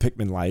almost like a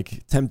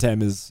Pikmin-like.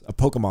 Temtem is a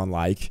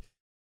Pokemon-like.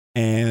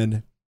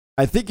 And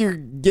I think you're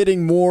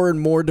getting more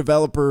and more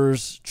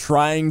developers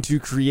trying to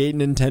create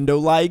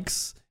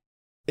Nintendo-likes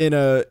in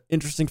a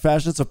interesting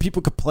fashion so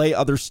people could play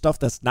other stuff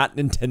that's not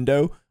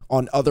Nintendo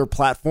on other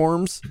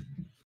platforms.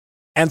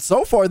 And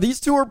so far,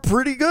 these two are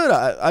pretty good.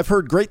 I've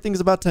heard great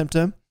things about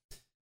Temtem.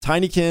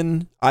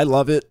 Tinykin, I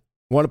love it.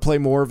 Want to play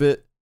more of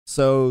it.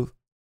 So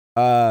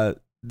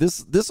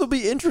this will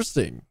be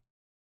interesting.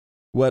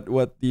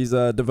 What these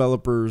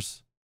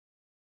developers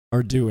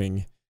are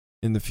doing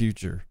in the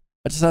future.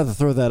 I just had to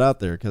throw that out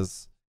there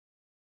because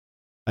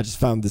I just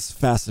found this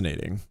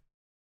fascinating.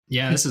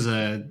 Yeah, this is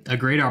a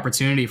great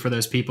opportunity for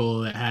those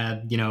people that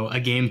had, a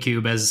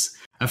GameCube as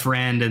a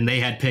friend and they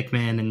had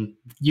Pikmin and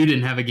you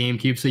didn't have a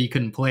GameCube so you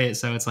couldn't play it.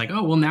 So it's like,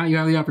 oh, well, now you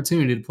have the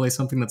opportunity to play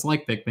something that's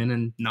like Pikmin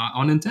and not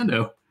on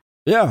Nintendo.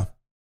 Yeah.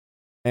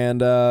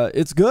 And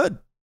it's good.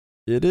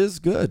 It is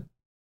good.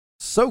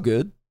 So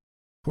good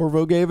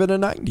Corvo gave it a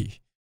 90.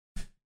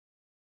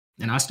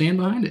 And I stand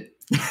behind it.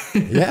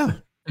 Yeah.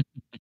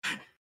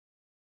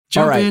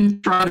 Jump right.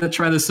 in, try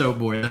the soap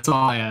board. That's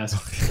all I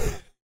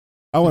ask.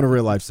 I want a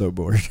real life soap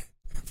board.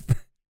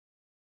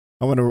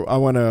 I want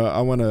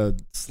to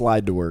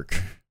slide to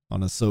work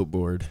on a soap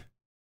board.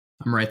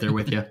 I'm right there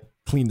with you.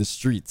 Clean the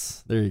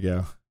streets. There you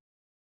go.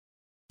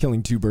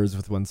 Killing two birds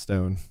with one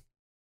stone.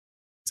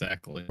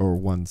 Exactly. Or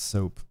one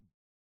soap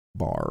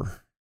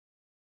bar.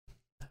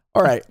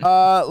 All right,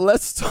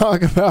 let's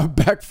talk about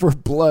Back 4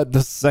 Blood,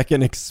 the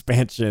second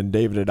expansion.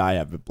 David and I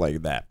have been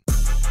playing that.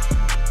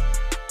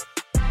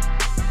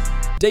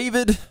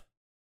 David,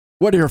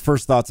 what are your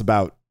first thoughts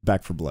about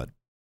Back 4 Blood,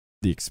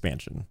 the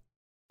expansion?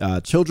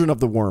 Children of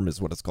the Worm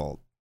is what it's called.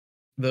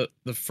 The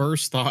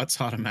first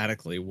thoughts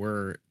automatically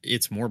were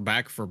it's more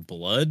Back 4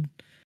 Blood,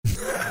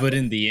 but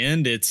in the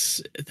end,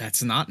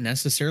 that's not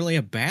necessarily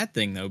a bad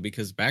thing though,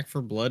 because Back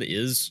 4 Blood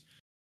is,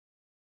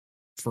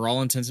 for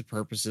all intents and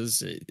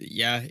purposes,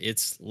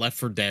 it's Left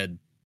 4 Dead,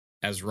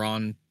 as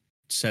Ron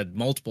said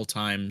multiple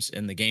times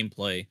in the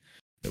gameplay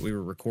that we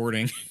were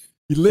recording.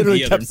 He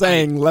literally kept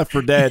saying Left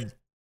 4 Dead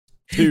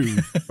 2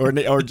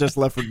 or just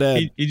Left 4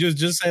 Dead. He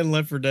just said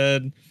Left 4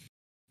 Dead,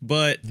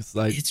 but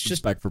it's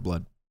just Back 4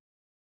 Blood.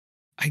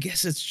 I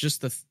guess it's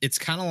just it's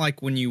kind of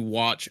like when you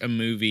watch a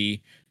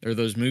movie, or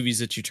those movies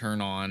that you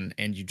turn on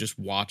and you just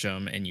watch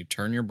them and you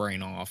turn your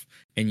brain off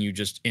and you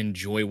just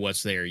enjoy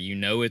what's there. You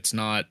know, it's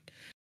not,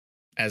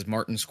 as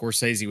Martin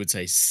Scorsese would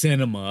say,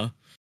 cinema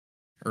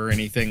or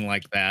anything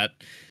like that.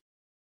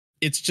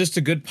 It's just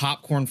a good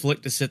popcorn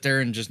flick to sit there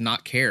and just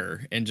not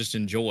care and just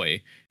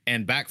enjoy.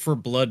 And Back 4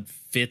 Blood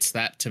fits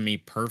that to me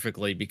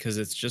perfectly, because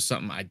it's just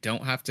something I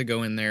don't have to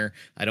go in there.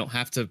 I don't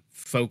have to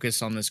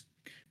focus on this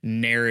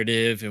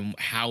narrative and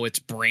how it's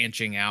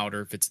branching out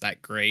or if it's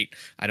that great.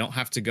 I don't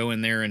have to go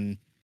in there and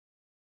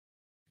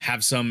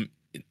have some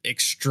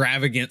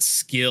extravagant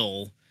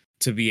skill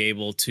to be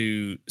able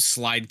to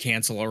slide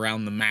cancel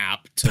around the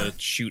map to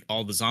shoot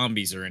all the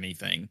zombies or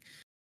anything.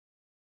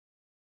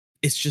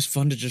 It's just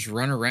fun to just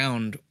run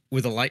around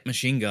with a light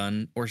machine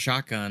gun or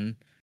shotgun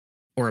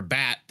or a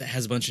bat that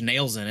has a bunch of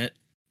nails in it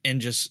and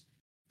just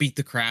beat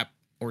the crap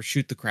or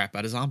shoot the crap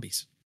out of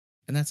zombies.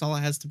 And that's all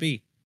it has to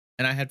be.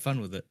 And I had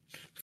fun with it.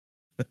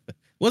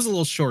 Was a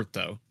little short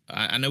though.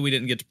 I know we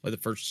didn't get to play the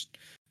first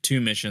 2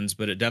 missions,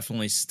 but it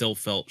definitely still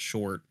felt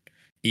short,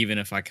 even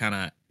if I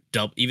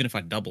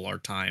double our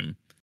time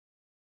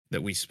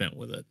that we spent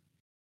with it.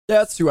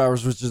 Yeah, it's 2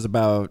 hours, which is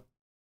about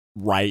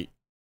right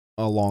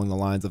along the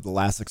lines of the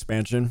last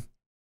expansion.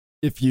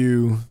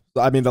 The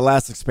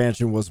last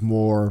expansion was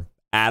more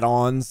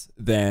add-ons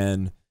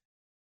than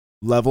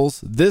levels.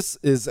 This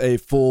is a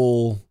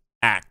full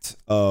act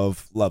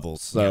of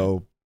levels.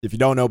 So if you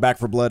don't know, Back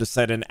 4 Blood is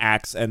set in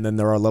acts, and then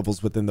there are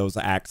levels within those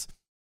acts.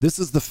 This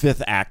is the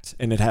 5th act,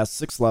 and it has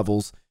 6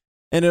 levels,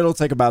 and it'll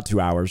take about 2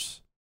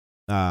 hours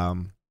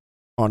on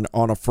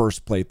a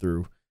first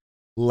playthrough.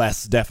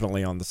 Less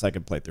definitely on the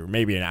second playthrough.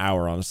 Maybe an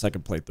hour on a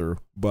second playthrough.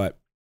 But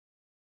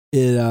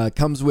it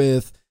comes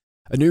with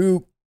a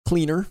new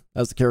cleaner,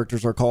 as the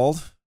characters are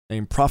called,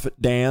 named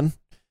Prophet Dan.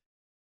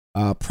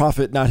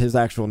 Prophet, not his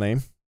actual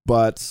name,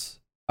 but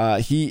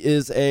he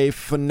is a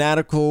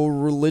fanatical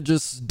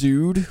religious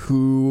dude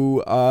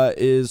who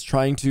is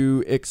trying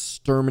to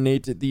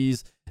exterminate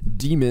these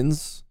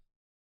demons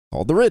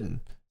called the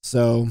Ridden.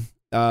 So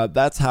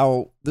that's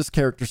how this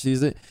character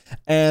sees it.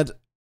 And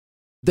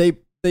they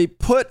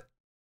put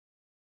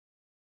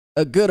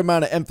a good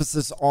amount of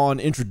emphasis on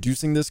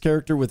introducing this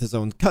character with his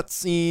own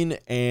cutscene,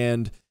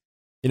 and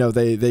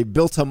they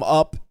built him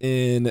up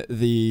in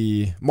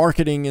the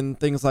marketing and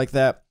things like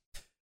that.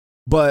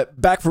 But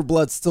Back 4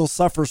 Blood still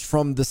suffers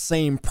from the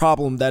same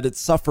problem that it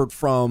suffered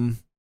from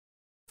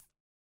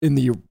in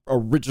the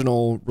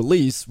original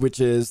release, which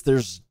is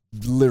there's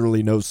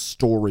literally no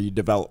story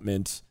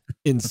development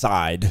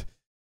inside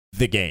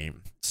the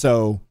game.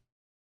 So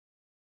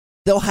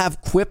they'll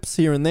have quips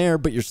here and there,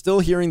 but you're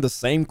still hearing the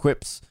same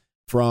quips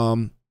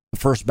from the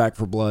first Back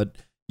 4 Blood.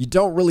 You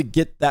don't really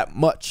get that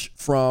much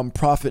from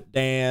Prophet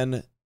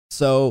Dan.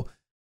 So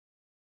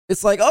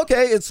it's like,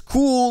 okay, it's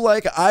cool.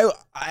 Like I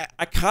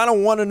kind of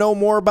want to know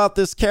more about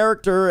this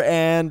character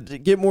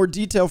and get more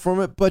detail from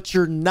it, but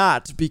you're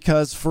not,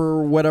 because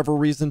for whatever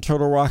reason,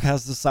 Turtle Rock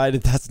has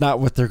decided that's not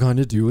what they're going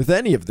to do with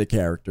any of the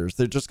characters.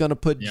 They're just going to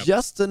put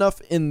just enough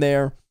in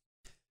there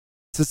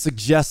to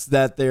suggest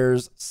that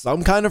there's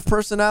some kind of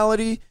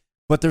personality,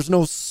 but there's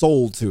no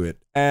soul to it.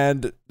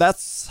 And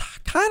that's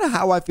kind of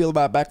how I feel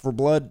about Back 4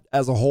 Blood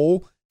as a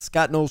whole. It's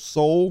got no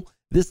soul.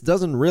 This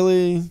doesn't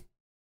really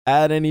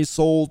add any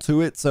soul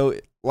to it. So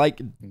like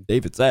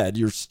David said,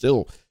 you're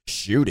still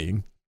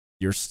shooting,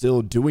 you're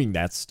still doing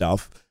that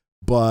stuff,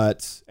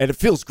 and it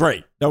feels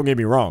great. Don't get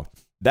me wrong.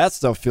 That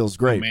stuff feels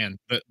great. Oh, man,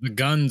 the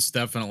guns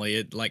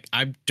definitely,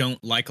 I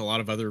don't like a lot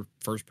of other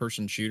first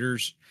person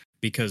shooters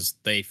because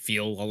they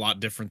feel a lot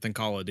different than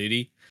Call of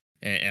Duty.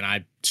 And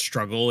I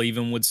struggle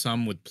even with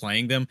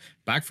playing them.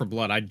 Back 4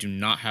 Blood, I do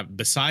not have,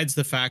 besides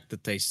the fact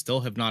that they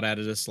still have not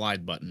added a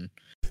slide button.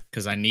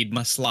 because I need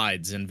my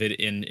slides in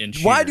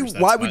shooters.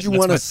 Why would you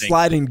want to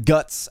slide in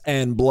guts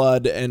and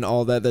blood and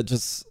all that? That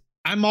just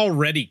I'm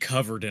already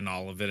covered in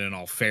all of it. In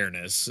all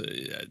fairness,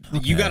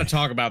 you got to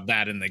talk about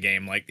that in the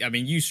game. Like, I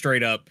mean, you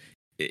straight up,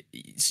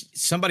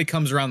 somebody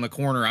comes around the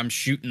corner, I'm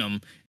shooting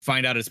them.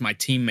 Find out it's my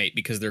teammate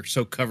because they're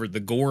so covered. The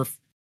gore.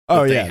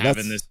 They have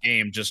in this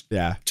game just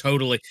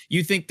totally.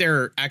 You think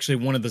they're actually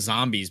one of the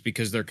zombies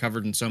because they're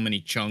covered in so many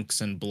chunks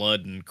and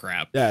blood and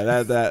crap.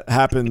 Yeah, that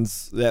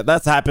happens. Yeah,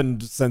 that's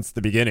happened since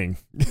the beginning.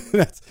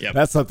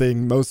 That's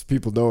something most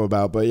people know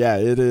about. But yeah,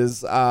 it is.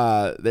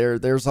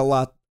 There's a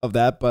lot of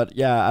that. But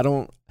yeah, I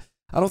don't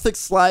think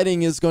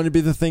sliding is going to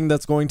be the thing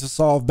that's going to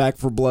solve Back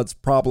 4 Blood's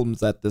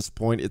problems at this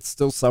point. It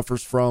still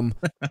suffers from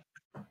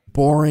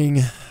boring,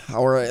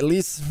 or at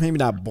least maybe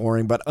not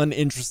boring, but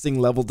uninteresting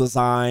level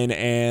design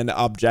and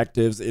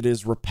objectives. It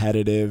is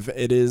repetitive.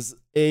 It is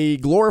a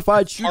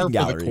glorified shooting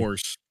gallery. For the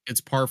course. It's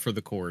par for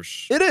the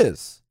course. It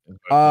is.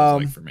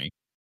 Like for me.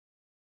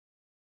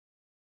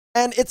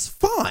 And it's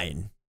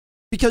fine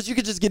because you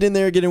could just get in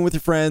with your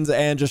friends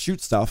and just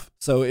shoot stuff.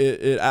 So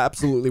it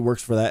absolutely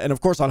works for that. And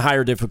of course, on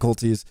higher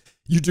difficulties,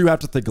 you do have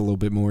to think a little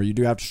bit more. You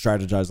do have to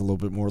strategize a little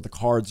bit more. The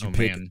cards you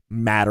pick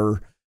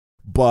matter,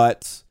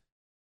 but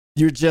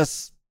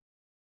it's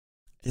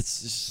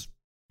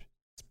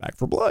Back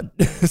 4 Blood.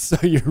 So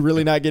you're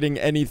really not getting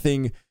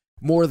anything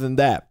more than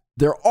that.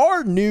 There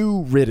are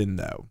new Ridden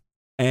though,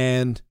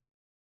 and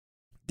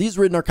these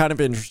Ridden are kind of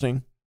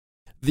interesting.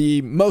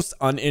 The most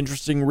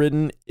uninteresting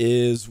Ridden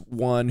is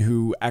one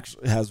who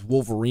actually has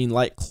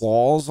Wolverine-like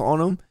claws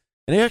on him,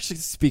 and he actually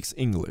speaks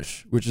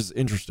English, which is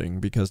interesting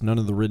because none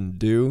of the Ridden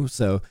do.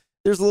 So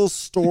there's a little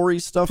story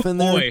stuff in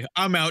there. Boy,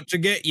 I'm out to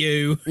get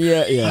you.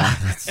 Yeah.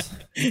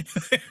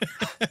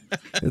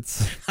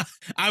 It's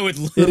I would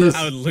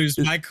lose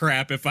my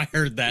crap if I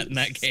heard that in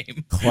that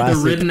game. Classic.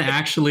 The Ridden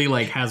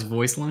actually has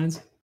voice lines.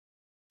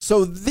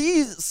 So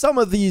some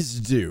of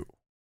these do.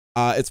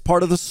 It's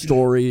part of the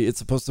story. It's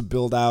supposed to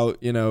build out,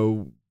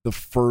 the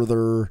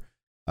further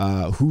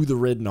who the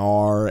Ridden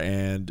are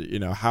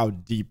and how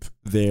deep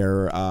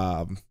their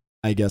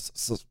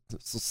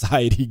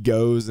society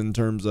goes in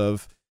terms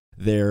of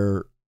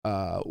their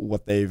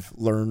what they've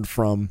learned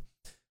from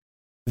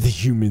the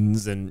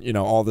humans and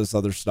all this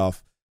other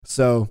stuff.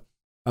 So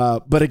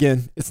but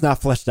again, it's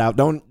not fleshed out.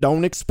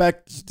 Don't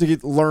expect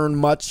to learn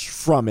much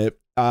from it.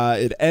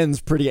 It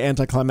ends pretty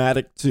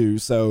anticlimactic too,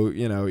 so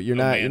you're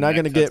not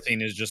going to get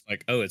scene is just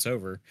like, oh, it's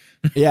over.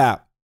 Yeah.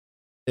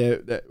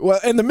 Well,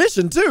 and the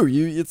mission too,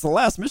 it's the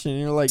last mission and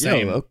you're like,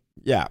 yo,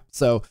 yeah.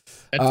 So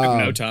that took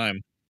no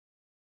time.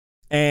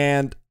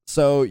 And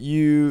so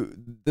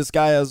this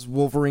guy has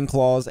Wolverine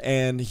claws,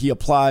 and he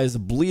applies a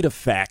bleed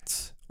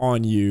effect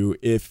on you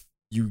if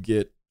you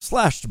get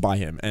slashed by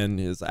him, and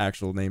his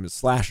actual name is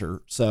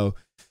Slasher. So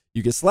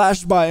you get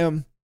slashed by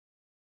him,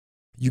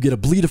 you get a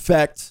bleed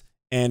effect,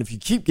 and if you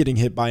keep getting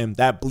hit by him,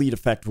 that bleed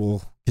effect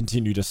will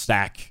continue to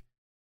stack.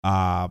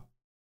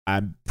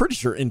 I'm pretty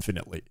sure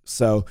infinitely.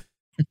 So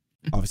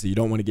obviously you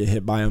don't want to get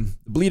hit by him.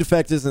 The bleed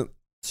effect isn't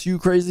too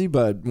crazy,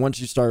 but once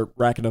you start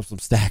racking up some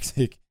stacks,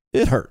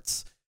 it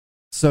hurts.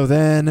 So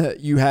then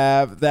you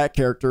have that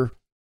character.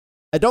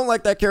 I don't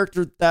like that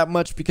character that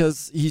much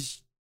because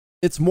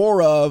it's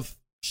more of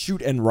shoot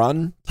and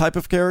run type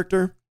of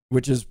character,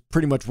 which is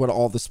pretty much what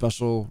all the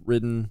special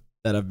Ridden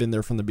that have been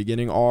there from the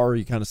beginning are.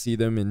 You kind of see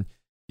them and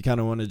you kind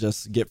of want to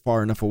just get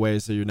far enough away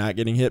so you're not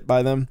getting hit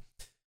by them.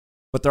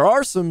 But there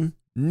are some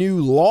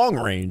new long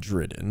range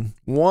Ridden.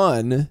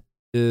 One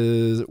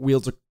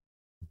wields a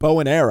bow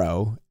and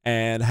arrow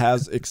and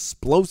has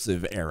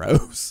explosive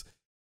arrows.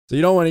 So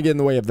you don't want to get in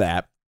the way of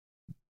that.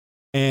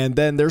 And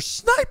then there's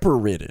sniper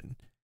Ridden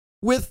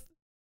with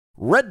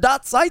red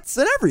dot sights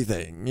and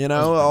everything,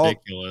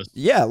 ridiculous.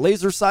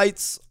 Laser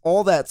sights,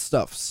 all that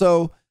stuff.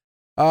 So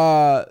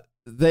Turtle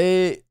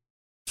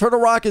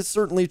Rock is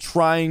certainly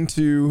trying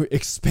to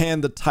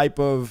expand the type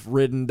of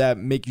Ridden that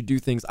make you do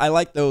things. I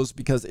like those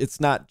because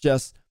it's not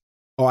just,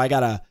 I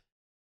gotta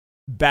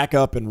back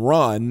up and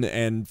run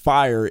and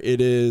fire. It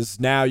is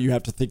now you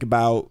have to think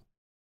about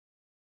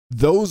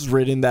those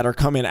Ridden that are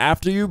coming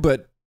after you,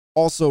 but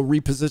also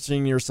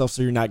repositioning yourself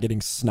so you're not getting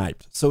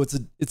sniped. So it's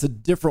a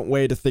different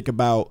way to think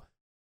about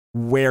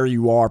where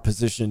you are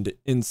positioned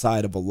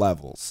inside of a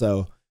level.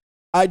 So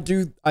I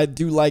do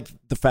like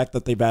the fact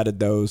that they've added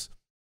those.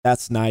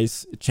 That's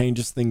nice. It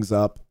changes things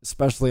up,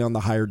 especially on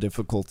the higher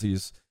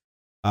difficulties.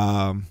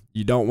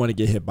 You don't want to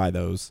get hit by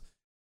those.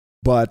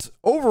 But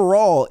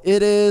overall,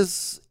 it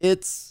is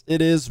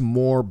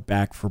more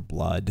Back 4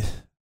 Blood.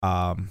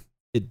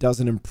 It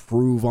doesn't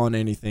improve on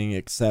anything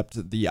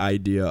except the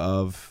idea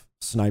of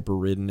sniper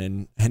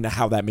Ridden and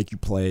how that make you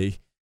play.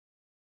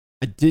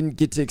 I didn't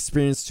get to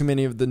experience too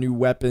many of the new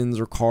weapons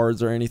or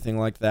cards or anything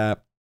like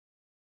that.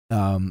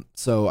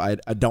 So I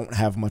don't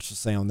have much to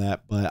say on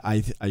that, but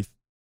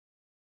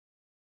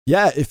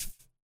if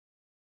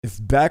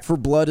Back 4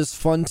 Blood is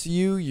fun to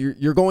you,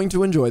 you're going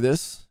to enjoy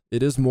this.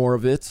 It is more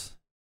of it.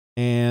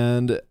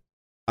 And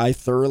I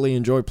thoroughly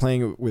enjoy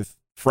playing it with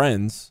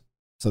friends.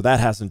 So that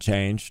hasn't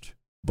changed,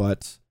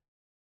 but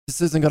this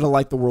isn't going to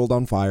light the world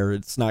on fire.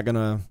 It's not going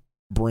to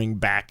bring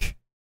back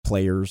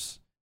players,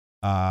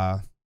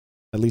 at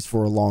least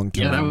for a long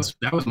time. Yeah,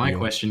 that was my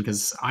question,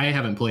 because I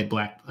haven't played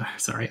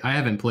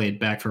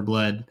Back for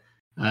Blood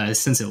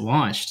since it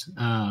launched.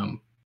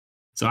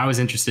 So I was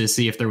interested to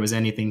see if there was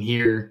anything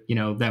here,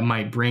 that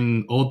might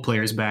bring old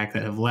players back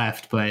that have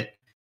left. But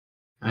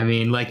I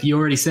mean, like you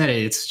already said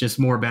it's just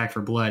more Back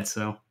for Blood.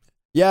 So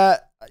yeah,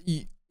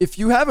 if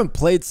you haven't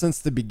played since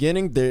the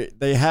beginning,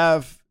 they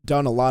have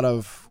done a lot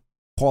of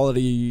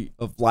quality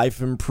of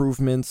life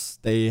improvements.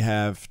 They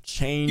have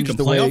changed you can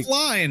the play way.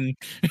 Offline.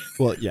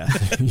 Well, yeah,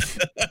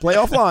 play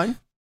offline.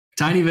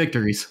 tiny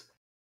victories.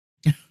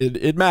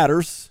 It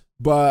matters,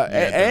 but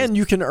Yeah, and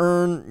you can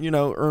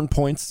earn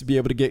points to be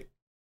able to get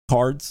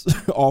cards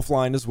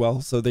offline as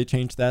well. So they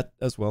changed that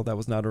as well. That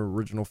was not an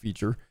original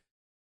feature,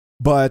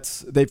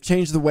 but they've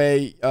changed the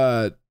way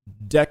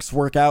decks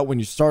work out. When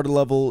you start a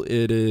level,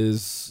 it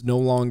is no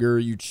longer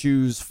you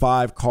choose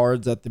 5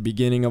 cards at the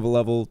beginning of a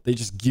level. They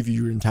just give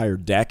you your entire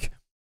deck,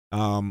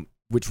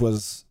 which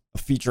was a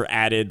feature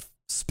added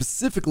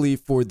specifically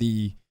for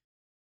the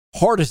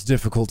hardest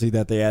difficulty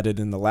that they added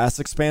in the last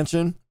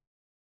expansion.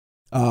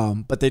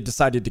 But they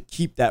decided to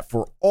keep that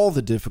for all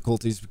the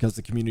difficulties because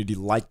the community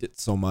liked it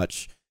so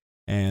much.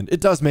 And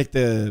it does make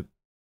the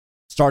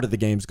start of the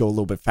games go a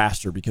little bit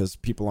faster because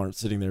people aren't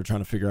sitting there trying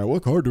to figure out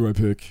what card do I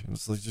pick. And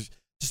it's like,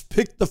 just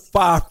pick the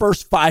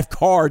first 5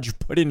 cards you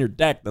put in your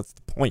deck. That's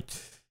the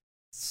point.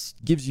 It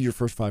gives you your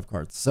first 5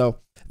 cards. So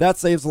that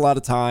saves a lot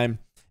of time.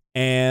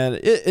 And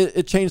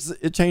it changes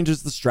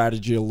the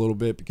strategy a little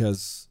bit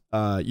because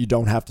you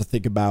don't have to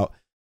think about,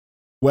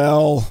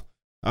 well,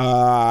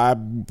 I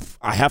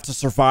have to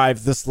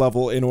survive this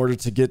level in order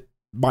to get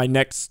my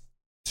next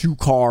 2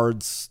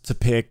 cards to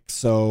pick.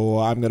 So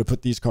I'm going to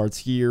put these cards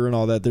here and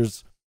all that.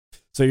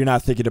 So you're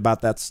not thinking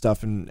about that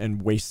stuff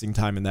and wasting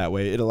time in that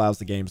way. It allows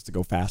the games to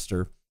go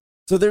faster.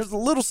 So there's a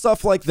little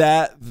stuff like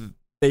that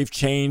they've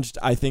changed,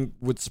 I think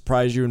would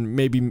surprise you and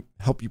maybe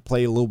help you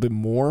play a little bit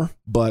more.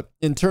 But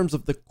in terms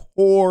of the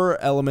core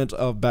element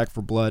of Back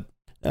for Blood,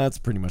 that's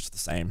pretty much the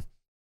same.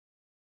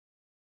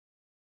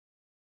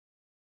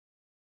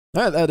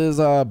 All right, that is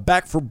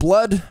Back for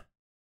Blood,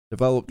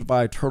 developed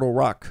by Turtle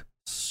Rock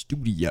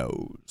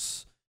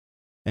Studios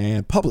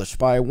and published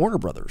by Warner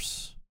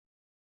Brothers.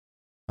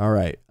 All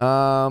right.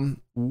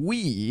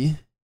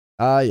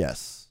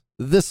 Yes,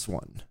 this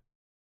one.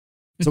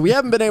 So we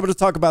haven't been able to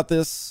talk about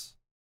this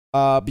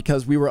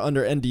because we were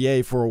under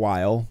NDA for a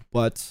while,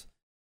 but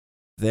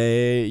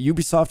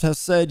Ubisoft has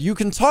said you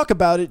can talk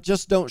about it,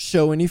 just don't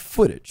show any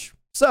footage.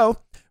 So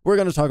we're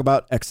going to talk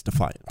about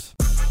X-Defiant.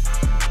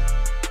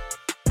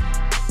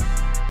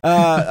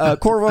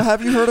 Corvo,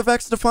 have you heard of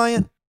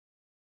X-Defiant?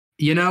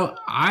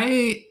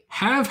 I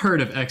have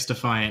heard of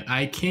X-Defiant.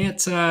 I can't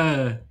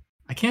say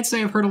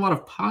I've heard a lot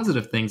of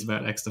positive things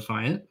about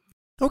X-Defiant.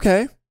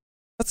 Okay,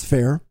 that's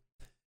fair.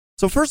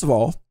 So first of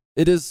all,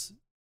 it is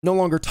no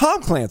longer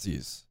Tom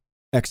Clancy's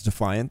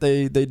X-Defiant.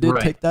 They did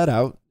take that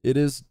out. It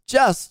is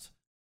just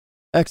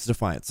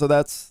X-Defiant. So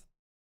that's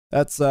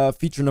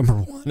feature number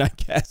 1, I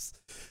guess.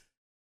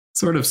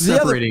 Sort of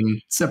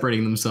separating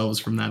themselves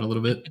from that a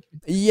little bit.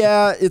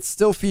 Yeah, it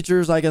still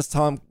features, I guess,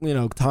 Tom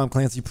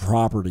Clancy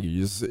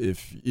properties,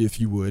 if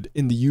you would,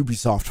 in the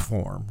Ubisoft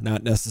form,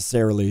 not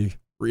necessarily,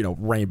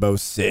 Rainbow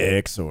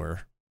Six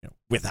or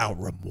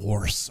Without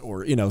Remorse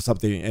or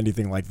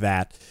anything like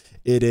that.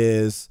 It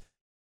is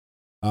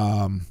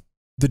The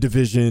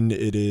Division.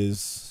 It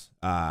is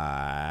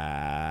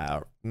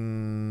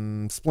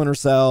Splinter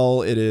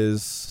Cell. It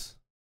is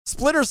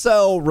Splinter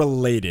Cell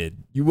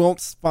related. You won't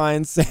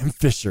find Sam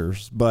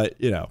Fisher's, but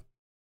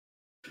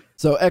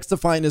So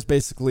X-Defiant is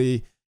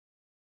basically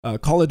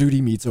Call of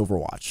Duty meets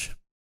Overwatch.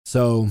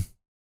 So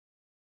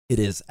it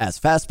is as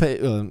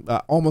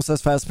almost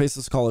as fast paced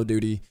as Call of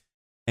Duty,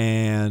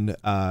 and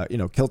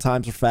kill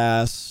times are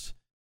fast,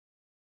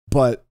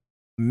 but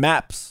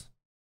maps,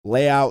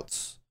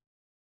 layouts,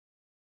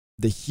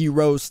 the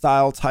hero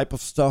style type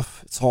of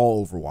stuff, it's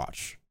all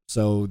Overwatch.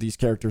 So these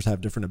characters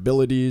have different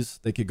abilities.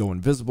 They could go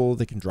invisible.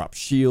 They can drop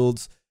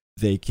shields.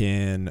 They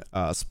can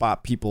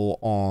spot people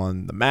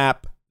on the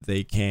map.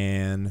 They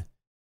can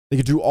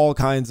do all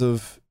kinds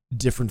of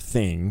different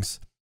things.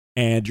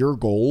 And your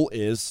goal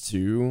is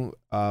to,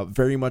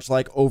 very much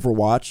like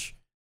Overwatch,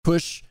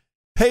 push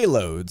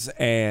payloads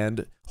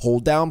and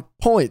hold down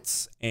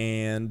points.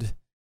 And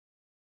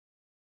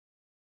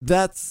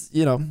that's,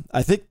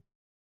 I think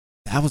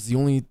that was the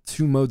only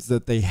 2 modes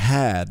that they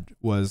had,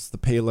 was the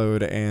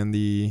payload and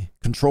the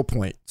control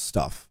point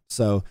stuff.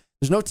 So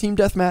there's no team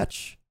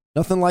deathmatch,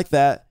 nothing like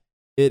that.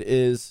 It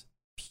is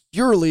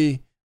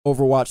purely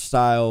Overwatch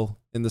style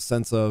in the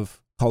sense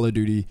of Call of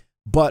Duty,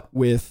 but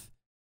with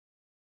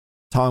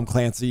Tom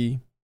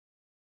Clancy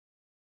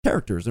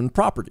characters and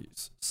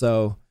properties.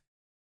 So,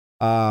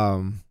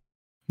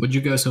 would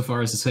you go so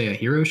far as to say a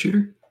hero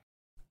shooter?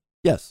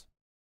 Yes.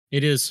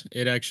 It is.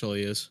 It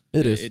actually is.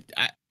 It is.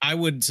 I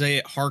would say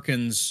it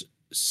harkens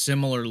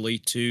similarly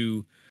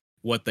to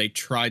what they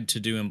tried to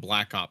do in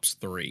Black Ops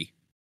 3.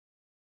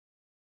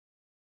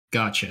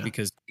 Gotcha.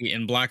 Because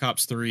in Black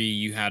Ops 3,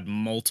 you had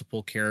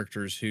multiple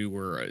characters who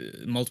were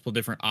multiple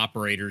different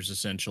operators,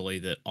 essentially,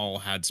 that all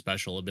had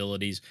special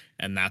abilities,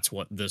 and that's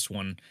what this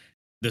one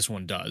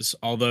does.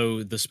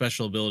 Although the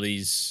special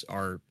abilities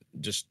are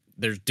just,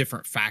 there's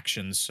different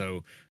factions,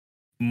 so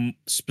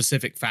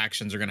specific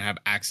factions are going to have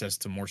access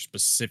to more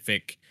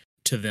specific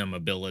to them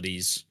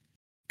abilities,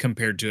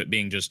 compared to it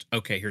being just,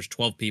 okay, here's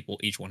 12 people,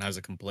 each one has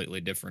a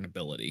completely different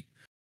ability.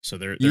 So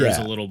there is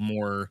a little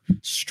more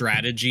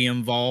strategy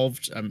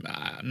involved.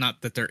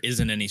 Not that there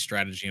isn't any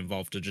strategy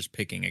involved to just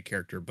picking a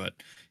character, but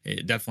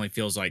it definitely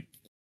feels like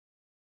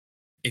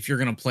if you're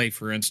going to play,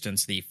 for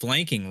instance, the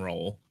flanking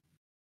role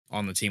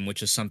on the team,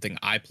 which is something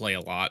I play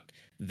a lot,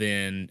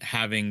 then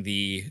having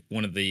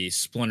one of the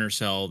Splinter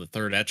Cell, the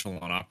third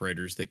echelon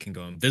operators that can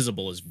go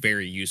invisible is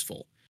very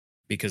useful,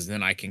 because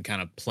then I can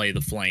kind of play the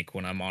flank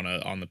when I'm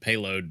on the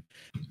payload,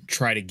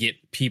 try to get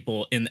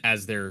people in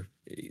as they're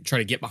try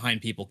to get behind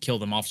people, kill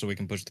them off so we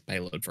can push the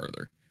payload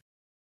further.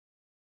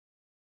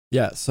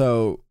 Yeah,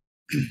 so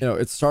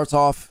it starts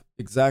off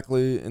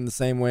exactly in the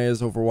same way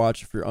as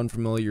Overwatch. If you're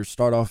unfamiliar, you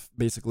start off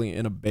basically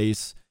in a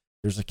base.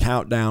 There's a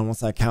countdown.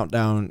 Once that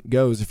countdown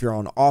goes, if you're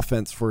on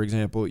offense, for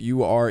example,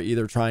 you are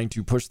either trying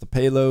to push the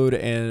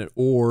payload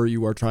or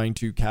you are trying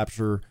to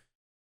capture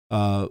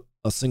a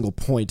single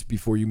point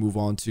before you move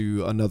on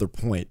to another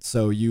point.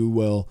 So you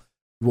will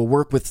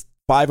work with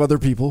 5 other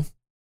people,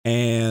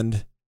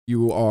 and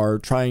you are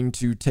trying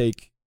to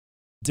take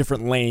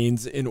different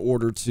lanes in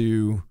order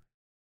to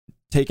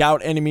take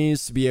out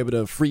enemies, to be able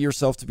to free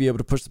yourself, to be able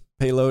to push the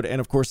payload. And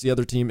of course, the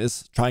other team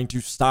is trying to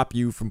stop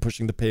you from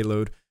pushing the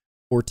payload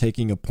or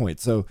taking a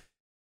point. So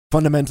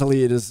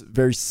fundamentally, it is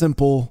very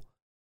simple.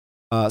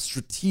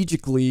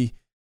 Strategically,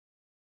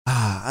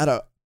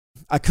 I've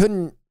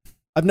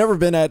never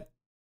been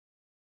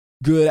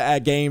good at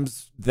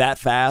games that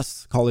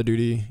fast. Call of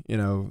Duty,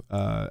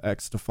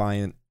 X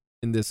Defiant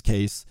in this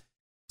case.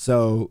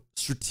 So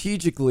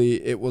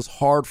strategically, it was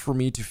hard for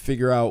me to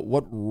figure out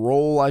what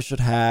role I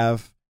should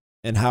have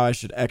and how I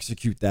should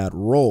execute that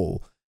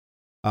role.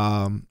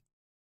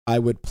 I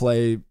would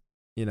play,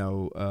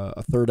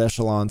 a third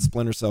echelon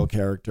Splinter Cell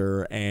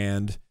character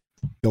and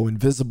go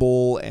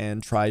invisible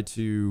and try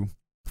to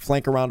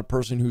flank around a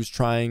person who's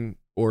trying,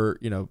 or,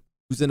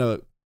 who's in a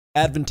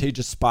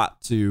advantageous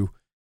spot to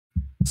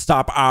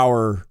stop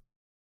our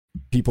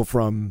people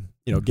from,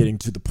 getting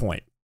to the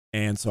point.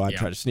 And so I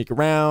try to sneak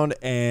around,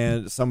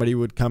 and somebody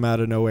would come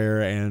out of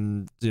nowhere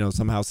and,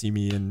 somehow see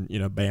me, and,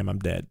 bam, I'm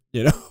dead,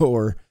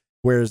 or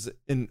whereas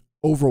in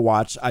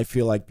Overwatch, I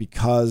feel like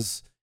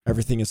because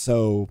everything is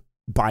so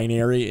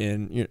binary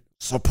in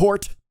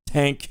support,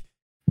 tank,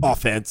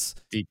 offense,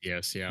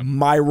 DPS,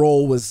 my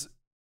role was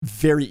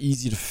very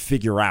easy to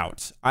figure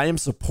out. I am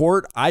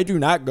support. I do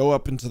not go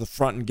up into the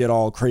front and get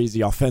all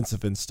crazy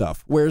offensive and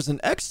stuff. Whereas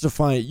in X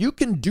Defiant, you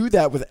can do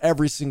that with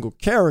every single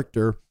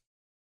character.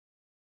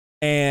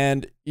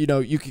 And you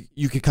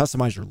can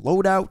customize your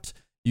loadout.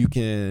 You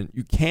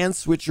can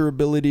switch your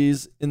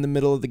abilities in the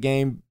middle of the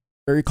game,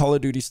 very Call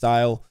of Duty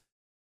style.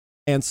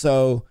 And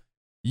so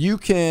you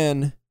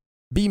can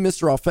be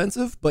Mr.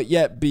 Offensive, but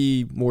yet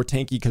be more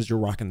tanky because you're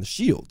rocking the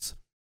shields.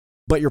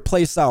 But your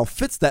playstyle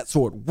fits that,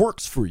 so it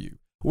works for you.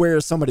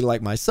 Whereas somebody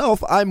like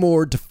myself, I'm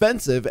more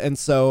defensive, and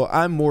so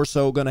I'm more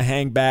so going to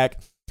hang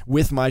back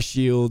with my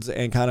shields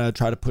and kind of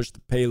try to push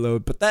the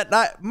payload. But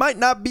that might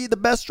not be the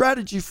best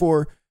strategy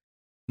for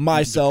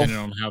myself,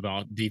 depending on how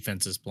the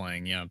defense is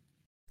playing.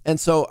 And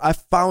so I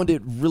found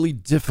it really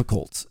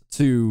difficult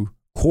to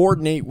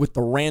coordinate with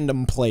the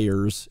random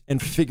players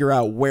and figure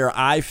out where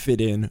I fit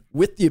in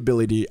with the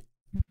ability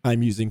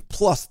I'm using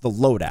plus the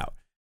loadout.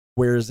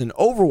 Whereas in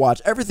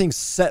Overwatch, everything's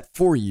set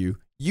for you.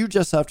 You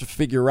just have to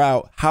figure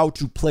out how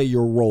to play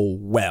your role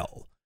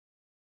well.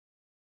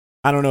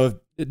 I don't know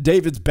if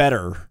David's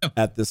better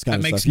at this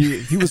kind of stuff.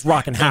 He was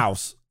rocking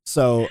house,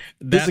 so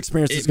his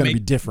experience is going to be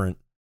different.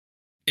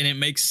 And it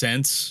makes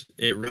sense.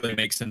 It really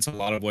makes sense, a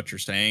lot of what you're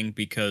saying,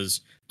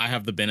 because I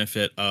have the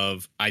benefit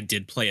of, I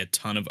did play a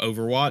ton of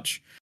Overwatch,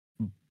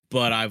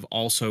 but I've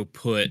also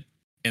put,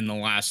 in the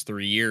last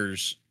 3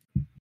 years,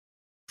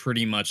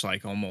 pretty much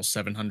like almost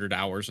 700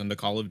 hours into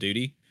Call of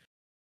Duty.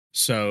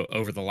 So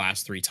over the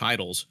last 3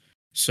 titles.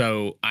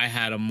 So I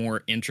had a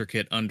more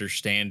intricate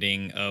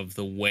understanding of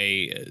the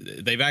way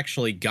they've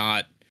actually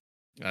got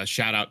a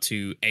shout out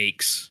to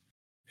Aches,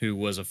 who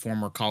was a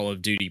former Call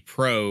of Duty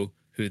pro,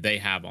 who they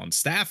have on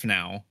staff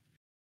now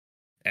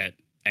at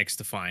X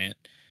Defiant.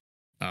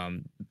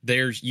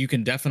 You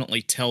can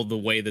definitely tell the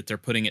way that they're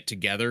putting it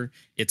together.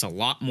 It's a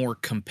lot more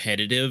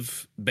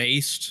competitive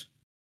based,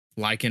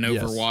 like in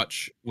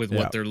Overwatch, with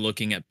what they're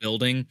looking at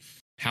building.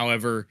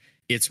 However,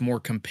 it's more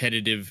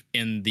competitive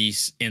in the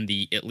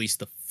at least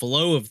the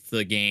flow of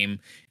the game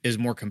is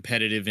more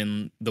competitive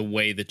in the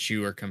way that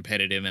you are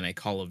competitive in a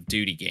Call of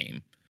Duty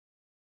game.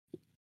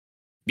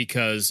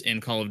 Because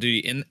in Call of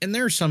Duty, and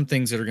there are some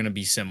things that are going to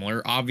be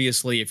similar.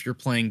 Obviously, if you're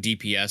playing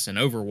DPS in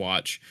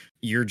Overwatch,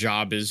 your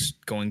job is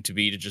going to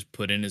be to just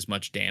put in as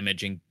much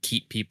damage and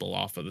keep people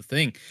off of the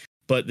thing.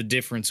 But the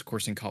difference, of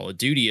course, in Call of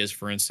Duty is,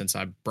 for instance,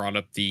 I brought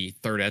up the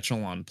third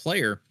echelon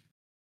player.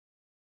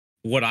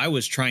 What I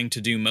was trying to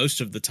do most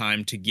of the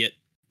time to get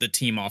the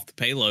team off the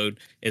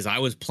payload is I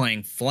was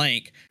playing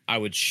flank. I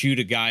would shoot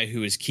a guy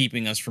who is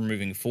keeping us from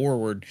moving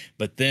forward,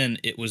 but then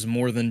it was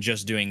more than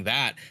just doing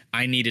that.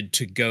 I needed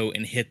to go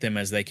and hit them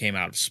as they came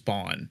out of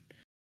spawn,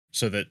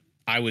 so that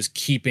I was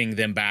keeping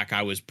them back.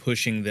 I was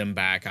pushing them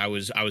back. I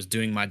was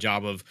doing my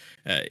job of,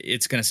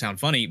 it's going to sound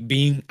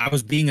funny, I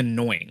was being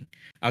annoying.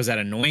 I was that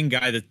annoying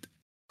guy that,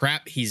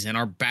 crap, he's in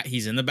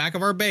the back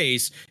of our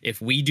base.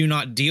 If we do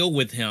not deal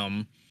with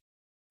him,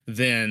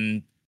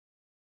 then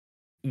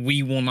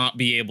we will not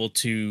be able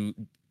to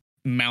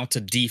mount a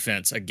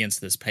defense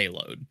against this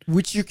payload.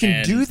 Which you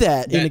can do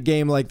that in a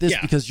game like this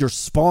because your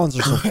spawns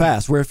are so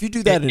fast. Where if you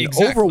do that in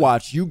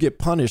Overwatch, you get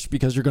punished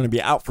because you're going to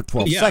be out for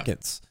 12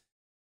 seconds.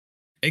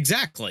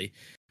 Exactly.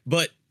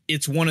 But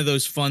it's one of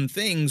those fun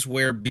things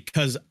where,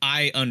 because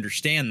I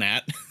understand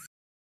that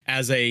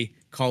as a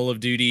Call of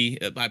Duty,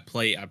 I've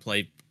played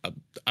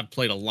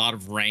a lot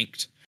of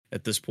ranked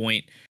at this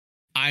point.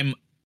 I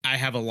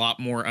have a lot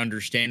more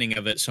understanding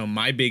of it. So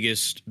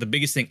the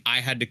biggest thing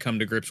I had to come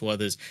to grips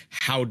with is,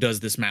 how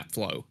does this map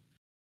flow?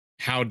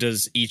 How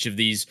does each of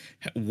these,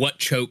 what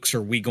chokes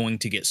are we going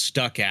to get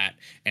stuck at?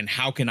 And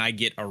how can I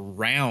get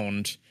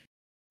around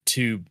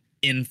to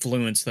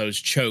influence those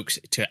chokes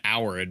to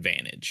our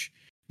advantage?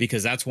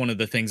 Because that's one of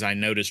the things I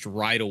noticed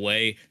right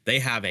away. They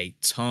have a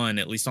ton,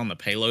 at least on the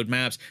payload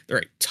maps, there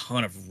are a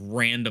ton of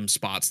random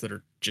spots that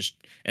are just,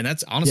 and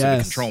that's honestly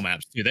the control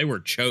maps too. They were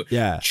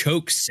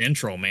choke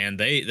central, man.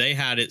 They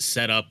had it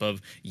set up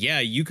of,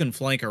 you can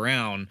flank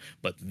around,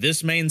 but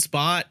this main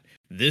spot,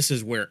 this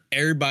is where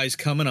everybody's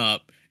coming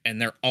up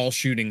and they're all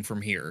shooting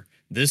from here.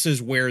 This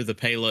is where the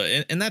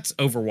payload, and that's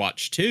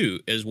Overwatch 2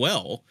 as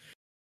well.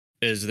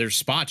 Is there's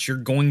spots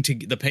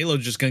the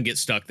payload's just going to get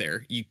stuck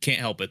there. You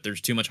can't help it.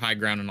 There's too much high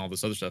ground and all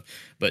this other stuff.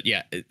 But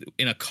yeah,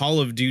 in a Call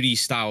of Duty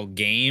style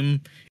game,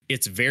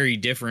 it's very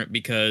different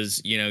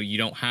because, you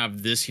don't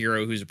have this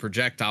hero who's a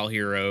projectile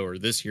hero or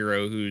this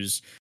hero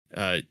who's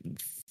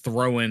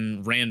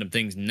throwing random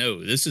things.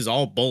 No, this is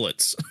all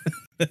bullets.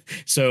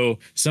 So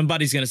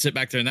somebody's going to sit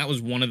back there. And that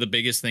was one of the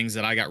biggest things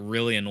that I got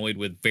really annoyed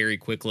with very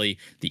quickly.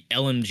 The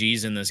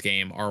LMGs in this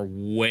game are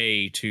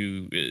way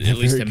too, at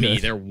least to me,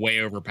 they're way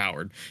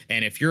overpowered.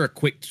 And if you're a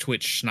quick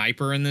twitch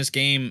sniper in this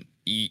game,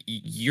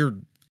 you're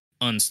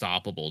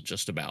unstoppable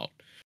just about,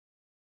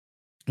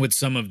 with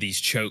some of these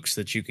chokes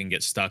that you can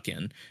get stuck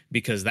in.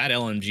 Because that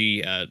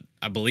LMG,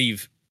 I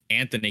believe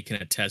Anthony can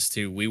attest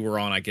to, we were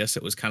on, I guess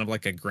it was kind of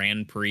like a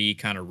Grand Prix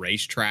kind of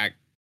racetrack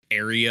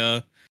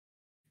area,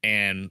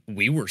 and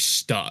we were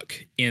stuck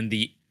in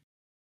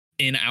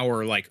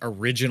our like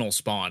original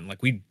spawn.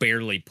 Like, we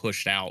barely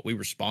pushed out. We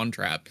were spawn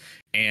trapped,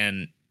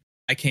 and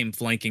I came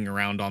flanking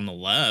around on the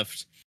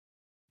left,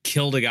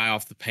 killed a guy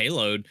off the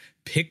payload,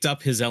 picked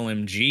up his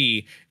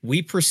LMG.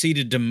 We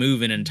proceeded to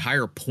move an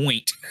entire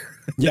point.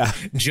 Yeah.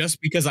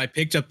 Just because I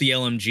picked up the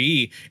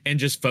LMG and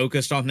just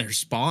focused on their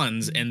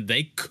spawns, and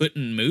they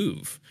couldn't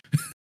move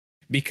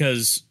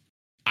because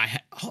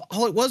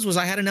all it was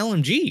I had an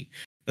LMG.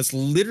 That's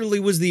literally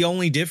was the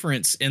only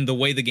difference in the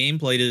way the game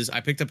played, is I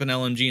picked up an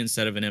LMG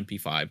instead of an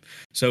MP5.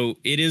 So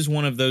it is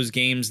one of those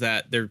games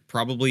that there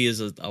probably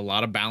is a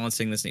lot of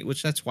balancing this,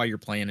 which that's why you're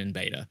playing in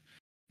beta,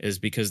 is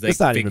because they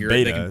can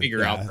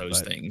figure out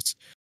those things.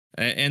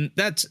 And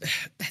that's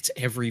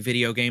every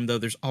video game, though.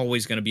 There's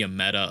always going to be a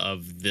meta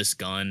of this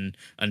gun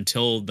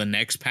until the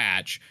next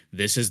patch.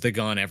 This is the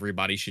gun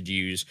everybody should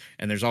use.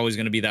 And there's always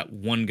going to be that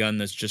one gun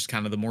that's just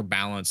kind of the more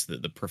balanced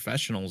that the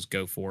professionals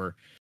go for.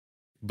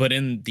 But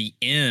in the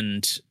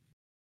end,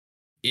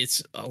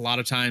 it's a lot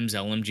of times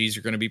LMGs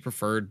are going to be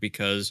preferred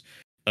because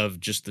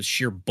of just the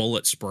sheer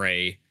bullet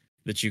spray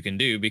that you can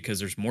do, because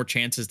there's more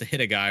chances to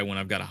hit a guy when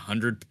I've got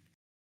 100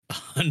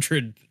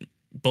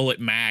 bullet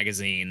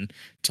magazine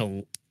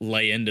to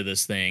lay into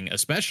this thing,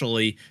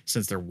 especially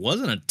since there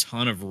wasn't a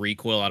ton of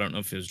recoil. I don't know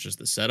if it was just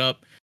the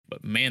setup,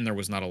 but man, there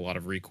was not a lot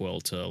of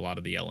recoil to a lot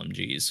of the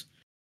LMGs.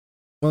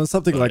 Well,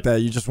 something like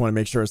that, you just want to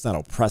make sure it's not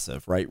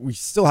oppressive, right? We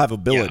still have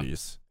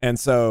abilities. Yeah. And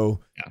so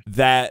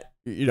that,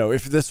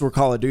 if this were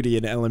Call of Duty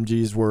and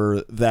LMGs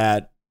were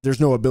that, there's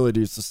no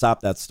abilities to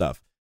stop that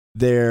stuff.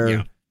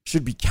 There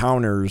should be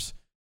counters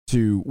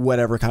to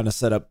whatever kind of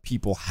setup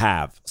people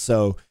have.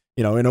 So,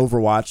 in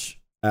Overwatch,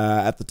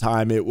 at the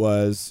time it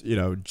was,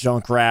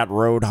 Junkrat,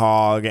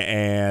 Roadhog,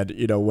 and,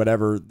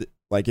 whatever.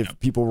 Like, if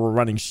people were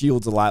running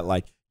shields a lot,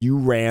 like, you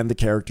ran the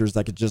characters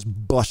that could just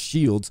bust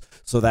shields,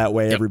 so that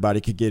way everybody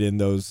could get in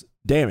those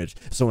damage.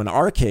 So in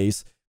our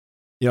case,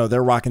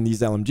 they're rocking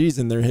these LMGs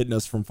and they're hitting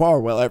us from far.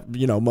 Well,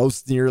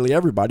 nearly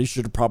everybody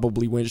should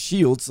probably win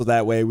shields, so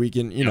that way we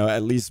can,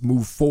 at least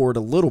move forward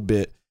a little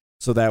bit.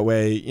 So that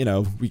way,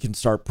 we can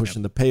start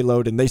pushing the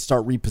payload, and they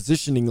start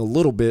repositioning a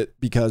little bit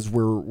because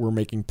we're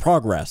making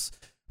progress.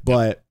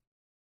 But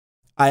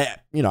I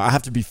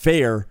have to be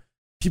fair.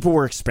 People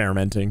were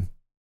experimenting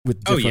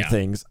with different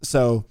things.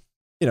 So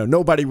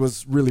nobody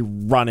was really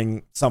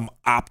running some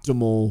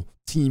optimal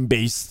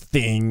team-based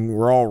thing.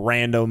 We're all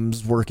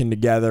randoms working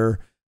together.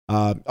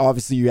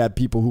 Obviously, you had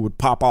people who would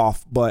pop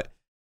off, but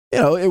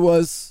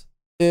to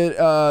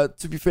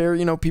be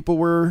fair, people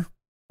were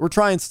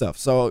trying stuff.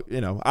 So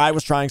I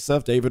was trying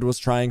stuff. David was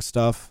trying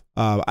stuff.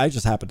 I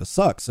just happened to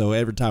suck. So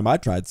every time I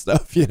tried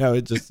stuff,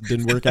 it just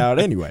didn't work out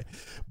anyway.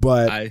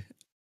 But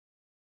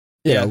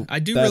I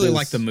do really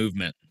like the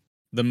movement.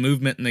 The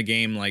movement in the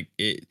game,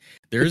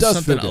 there is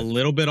something a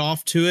little bit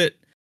off to it,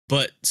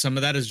 but some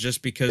of that is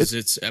just because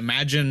it's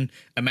imagine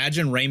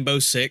Rainbow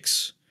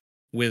Six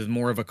with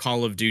more of a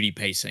Call of Duty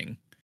pacing.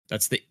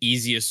 That's the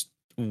easiest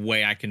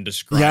way I can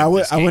describe. Yeah,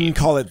 I wouldn't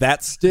call it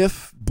that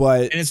stiff,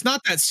 but and it's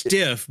not that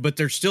stiff, but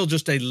there's still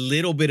just a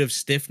little bit of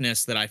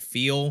stiffness that I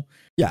feel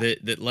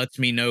that lets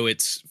me know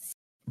it's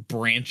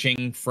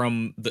branching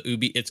from the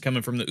it's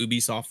coming from the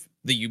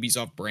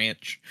Ubisoft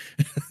branch.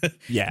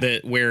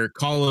 Where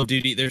Call of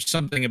Duty, there's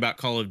something about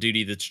Call of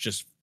Duty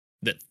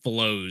that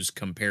flows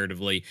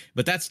comparatively,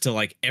 but that's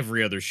to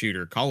every other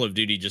shooter. Call of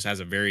Duty just has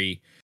a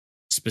very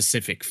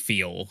specific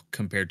feel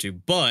compared to,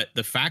 but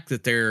the fact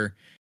that they're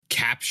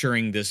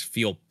capturing this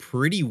feel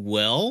pretty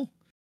well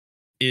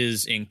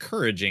is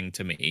encouraging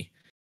to me,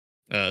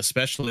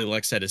 especially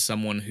like I said, as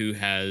someone who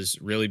has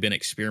really been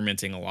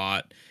experimenting a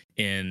lot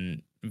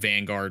in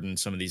Vanguard and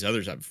some of these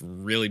others. I've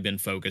really been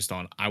focused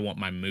on, I want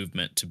my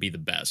movement to be the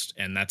best,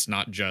 and that's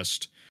not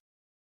just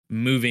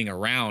moving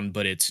around,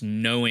 but it's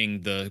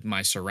knowing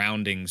my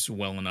surroundings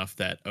well enough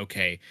that,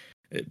 okay,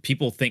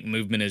 people think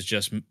movement is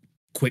just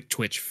quick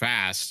twitch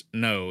fast.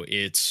 No,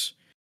 it's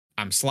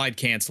I'm slide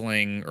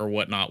canceling or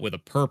whatnot with a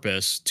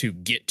purpose to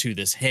get to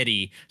this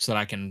heady so that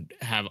I can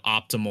have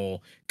optimal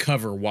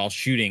cover while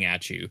shooting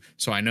at you.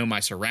 So I know my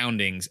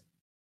surroundings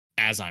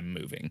as I'm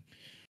moving.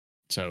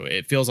 So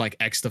it feels like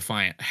X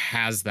Defiant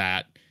has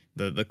that.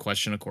 The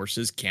question, of course,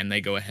 is can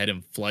they go ahead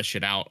and flesh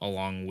it out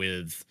along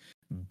with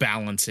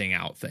balancing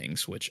out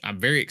things, which I'm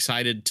very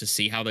excited to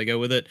see how they go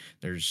with it.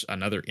 There's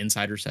another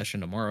insider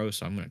session tomorrow,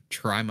 so I'm going to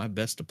try my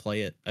best to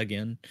play it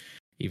again,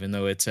 even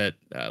though it's at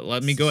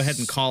let me go ahead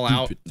and call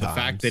out the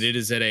fact that it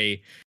is at a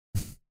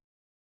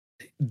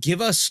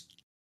give us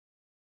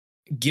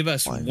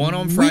one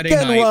on Friday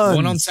night,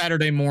 one on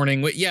Saturday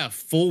morning.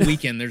 Full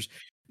weekend. There's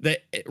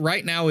that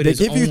right now. They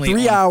give you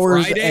 3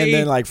 hours Friday,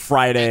 and then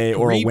Friday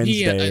or a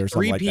Wednesday or something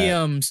 3 like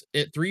p.m.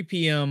 that. At 3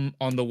 p.m.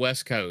 on the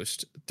West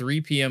Coast, 3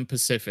 p.m.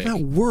 Pacific. At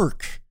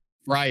work.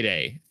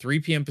 Friday, 3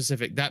 p.m.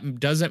 Pacific. That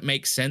doesn't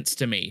make sense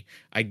to me.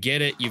 I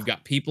get it. You've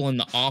got people in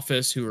the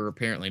office who are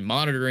apparently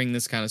monitoring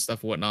this kind of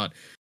stuff and whatnot.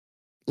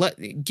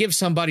 Give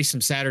somebody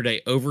some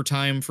Saturday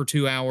overtime for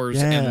 2 hours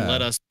and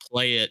let us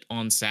play it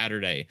on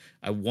Saturday.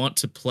 I want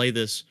to play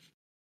this.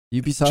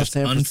 Ubisoft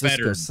San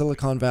Francisco,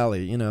 Silicon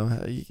Valley,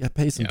 you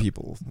pay some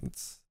people.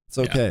 It's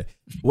okay.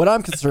 What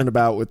I'm concerned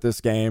about with this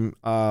game,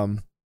 I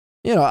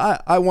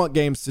want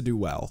games to do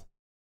well.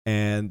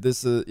 And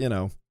this is,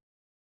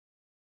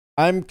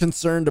 I'm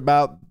concerned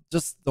about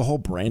just the whole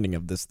branding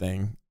of this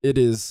thing. It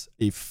is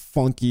a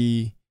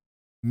funky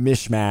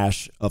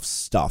mishmash of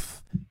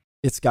stuff.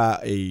 It's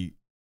got a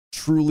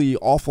truly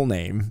awful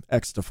name,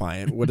 X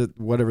Defiant,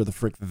 whatever the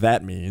frick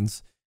that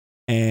means.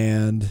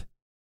 And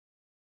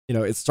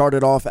it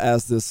started off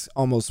as this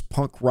almost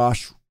punk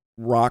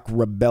rock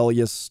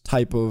rebellious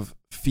type of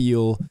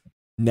feel.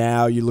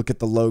 Now you look at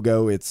the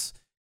logo, it's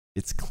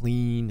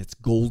clean, it's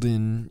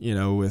golden,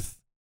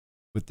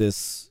 with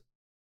this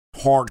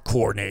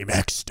hardcore name,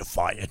 X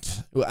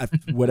Defiant,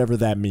 whatever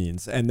that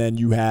means. And then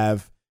you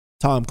have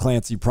Tom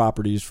Clancy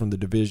properties from The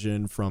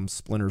Division, from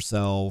Splinter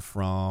Cell,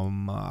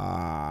 from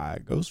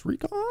Ghost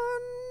Recon.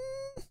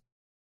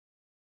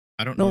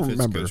 I don't know if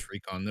it's Ghost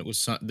Recon. That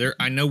was there.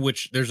 I know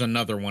there's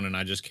another one, and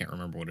I just can't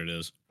remember what it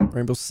is.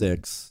 Rainbow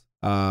Six.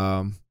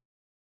 But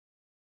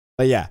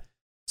yeah.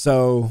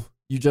 So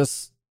you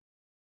just,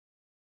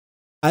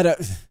 I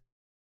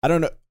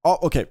don't know. Oh,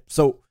 okay.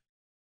 So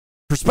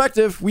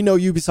perspective, we know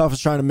Ubisoft is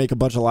trying to make a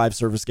bunch of live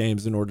service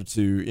games in order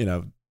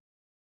to,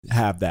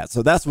 have that.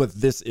 So that's what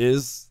this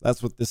is.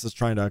 That's what this is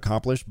trying to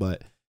accomplish.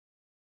 But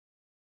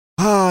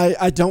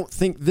I don't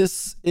think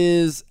this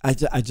is, I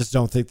just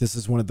don't think this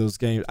is one of those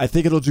games. I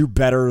think it'll do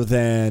better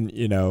than,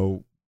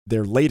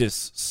 their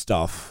latest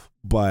stuff,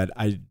 but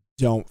I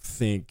don't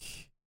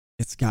think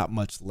it's got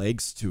much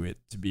legs to it,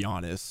 to be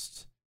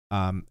honest.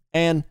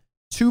 And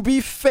to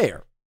be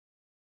fair,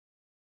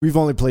 we've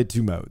only played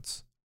 2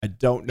 modes. I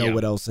don't know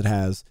what else it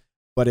has,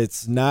 but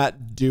it's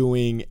not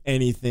doing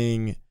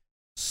anything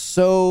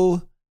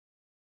so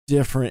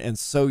different and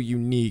so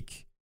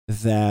unique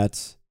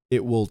that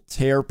it will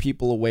tear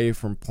people away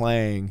from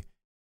playing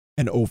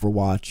an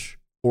Overwatch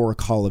or a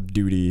Call of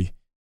Duty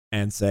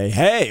and say,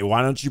 hey,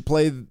 why don't you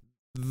play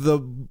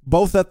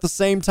both at the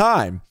same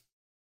time?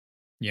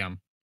 Yeah.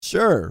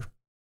 Sure.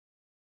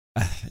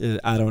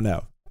 I don't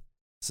know.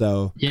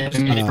 So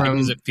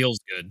because it feels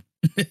good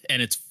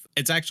and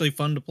it's actually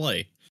fun to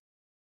play.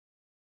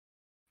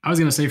 I was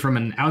going to say, from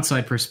an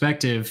outside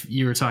perspective,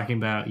 you were talking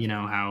about,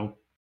 how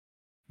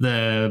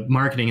the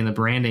marketing and the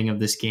branding of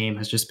this game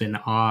has just been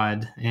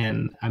odd.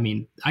 And I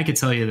mean, I could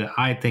tell you that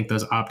I think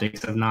those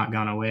optics have not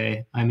gone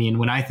away. I mean,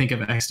 when I think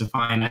of X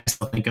Define, I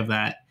still think of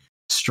that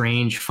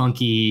strange,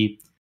 funky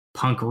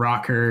punk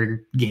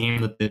rocker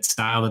game with the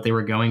style that they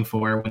were going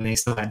for when they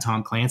still had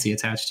Tom Clancy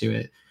attached to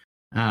it.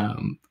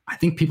 I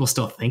think people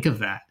still think of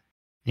that.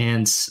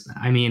 And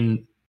I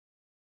mean,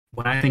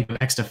 when I think of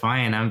X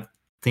Defiant, I'm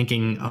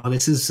thinking, oh,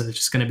 this is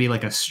just going to be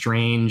like a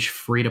strange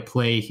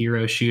free-to-play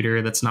hero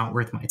shooter that's not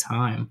worth my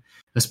time,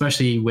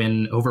 especially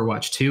when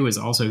Overwatch 2 is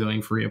also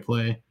going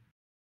free-to-play.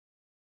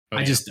 Oh,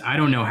 I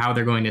don't know how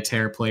they're going to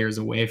tear players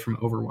away from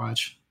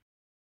Overwatch.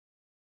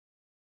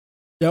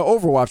 Yeah,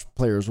 Overwatch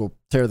players will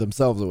tear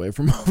themselves away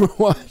from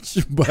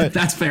Overwatch, but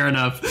that's fair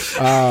enough.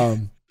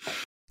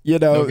 You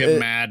know, they'll get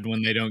mad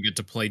when they don't get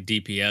to play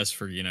DPS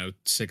for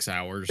 6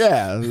 hours.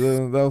 Yeah,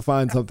 they'll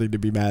find something to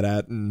be mad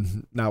at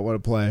and not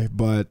want to play.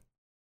 But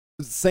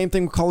same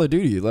thing with Call of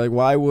Duty. Like,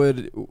 why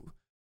would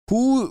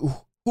who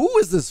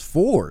is this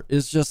for?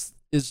 Is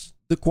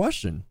the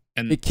question.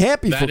 And it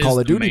can't be for Call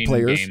of Duty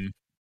players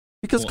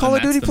because Call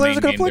of Duty players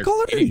are going to play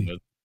Call of Duty.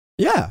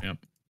 Yeah. Yep.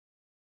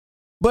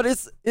 But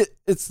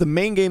it's the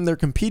main game they're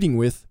competing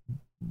with,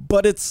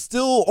 but it's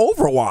still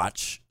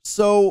Overwatch.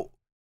 So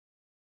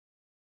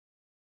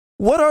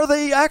what are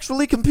they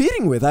actually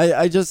competing with?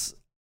 I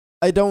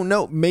don't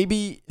know.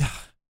 Maybe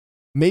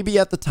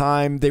at the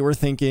time they were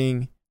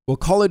thinking, well,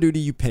 Call of Duty,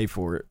 you pay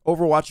for it.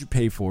 Overwatch, you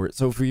pay for it.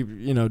 So if we,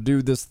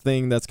 do this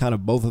thing that's kind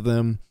of both of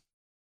them,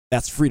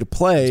 that's free to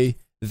play,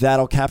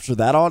 that'll capture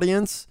that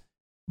audience.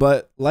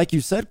 But like you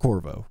said,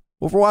 Corvo,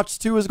 Overwatch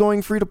 2 is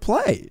going free to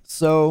play.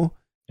 So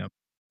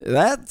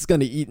that's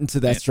going to eat into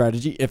that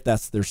strategy, if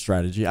that's their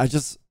strategy. I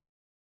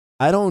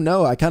don't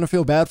know. I kind of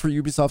feel bad for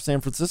Ubisoft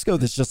San Francisco.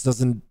 This just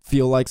doesn't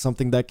feel like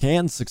something that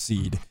can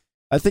succeed.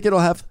 I think it'll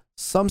have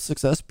some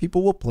success.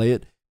 People will play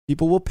it.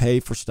 People will pay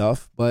for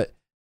stuff. But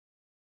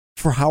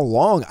for how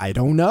long? I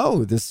don't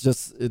know.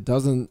 It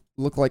doesn't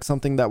look like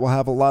something that will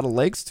have a lot of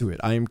legs to it.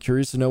 I am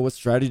curious to know what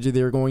strategy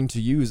they're going to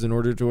use in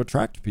order to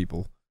attract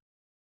people.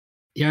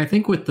 Yeah, I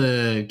think with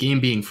the game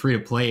being free to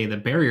play, the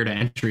barrier to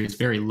entry is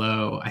very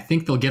low. I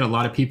think they'll get a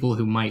lot of people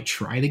who might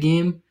try the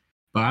game,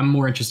 but I'm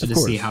more interested to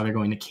see how they're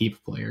going to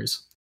keep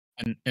players.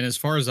 And as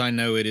far as I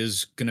know, it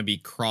is going to be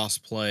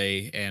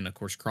cross-play and, of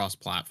course,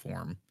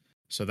 cross-platform.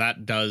 So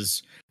that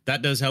does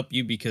help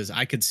you, because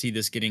I could see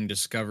this getting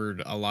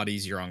discovered a lot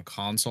easier on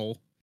console,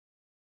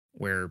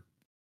 where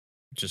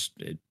just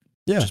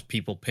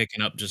people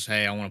picking up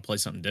hey, I want to play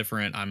something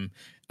different. I'm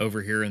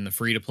over here in the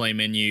free-to-play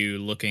menu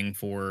looking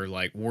for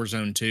like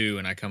Warzone 2,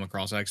 and I come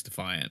across X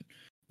Defiant,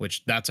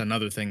 which that's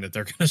another thing that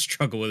they're going to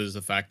struggle with, is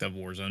the fact that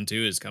Warzone 2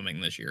 is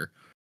coming this year.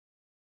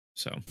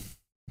 So,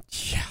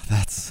 yeah,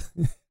 that's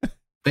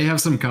they have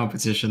some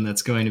competition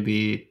that's going to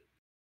be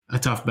a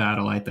tough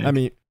battle, I think. I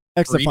mean,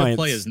 X Defiant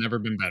play has never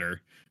been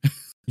better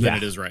than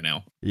it is right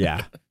now.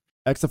 Yeah.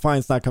 X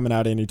Defiant's not coming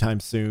out anytime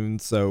soon.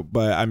 So,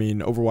 but I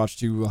mean, Overwatch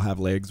 2 will have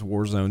legs.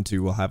 Warzone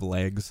 2 will have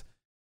legs.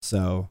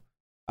 So,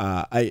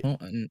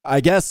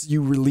 I guess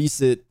you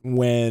release it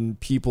when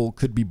people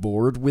could be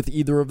bored with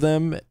either of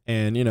them,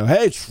 and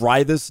hey,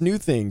 try this new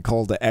thing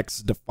called the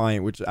X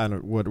Defiant, which I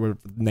don't what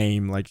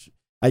name, like.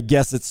 I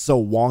guess it's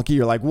so wonky.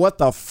 You're like, what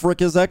the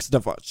frick is X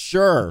Defiant?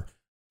 Sure,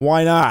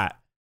 why not?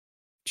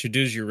 What you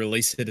do is you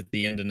release it at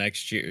the end of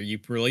next year. You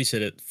release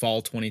it at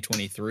fall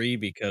 2023,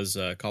 because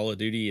Call of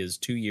Duty is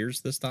 2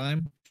 years this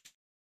time.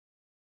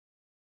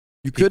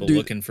 You people could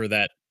looking for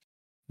that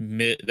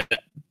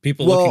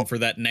looking for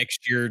that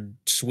next year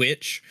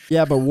switch.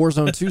 Yeah, but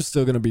Warzone 2 is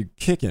still going to be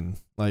kicking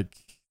like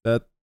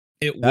that.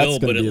 It will,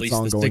 but at least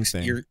the 6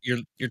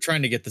 you're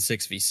trying to get the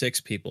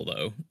 6v6 people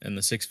though, and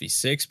the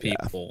 6v6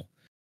 people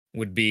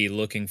would be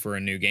looking for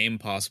a new game,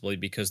 possibly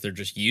because they're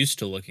just used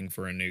to looking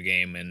for a new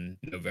game in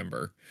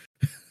November.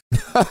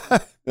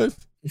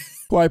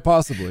 Quite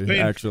possibly,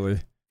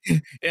 actually.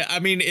 Yeah, I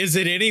mean, is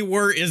that any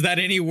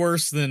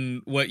worse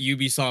than what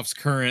Ubisoft's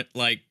current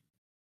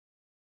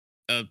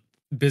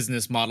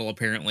business model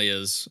apparently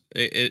is?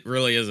 It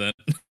really isn't.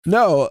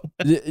 No,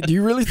 do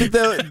you really think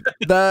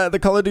that the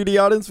Call of Duty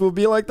audience will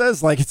be like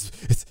this? Like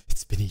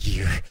it's been a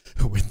year.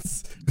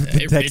 When's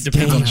it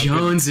depends on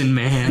Jones and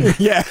man.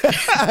 Yeah,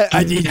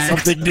 I need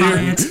something new.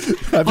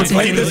 I've been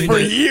playing this for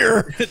a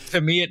year.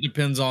 To me, it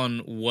depends on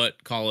what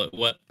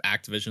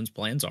Activision's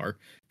plans are,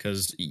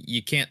 because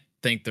you can't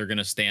think they're going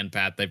to stand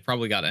pat. They've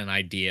probably got an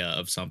idea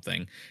of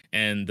something.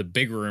 And the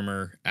big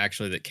rumor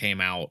actually that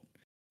came out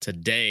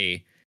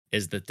today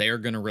is that they are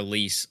going to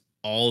release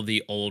all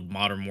the old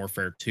Modern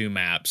Warfare 2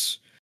 maps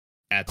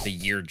at the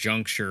year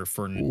juncture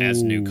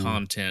as new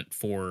content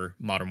for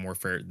Modern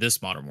Warfare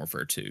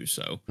 2.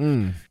 So,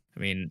 I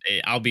mean,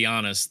 I'll be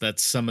honest,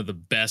 that's some of the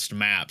best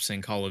maps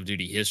in Call of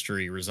Duty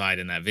history reside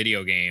in that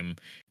video game.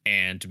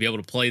 And to be able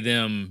to play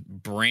them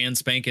brand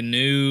spanking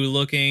new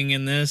looking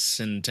in this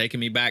and taking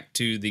me back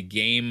to the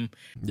game.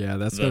 Yeah,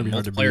 that's going to be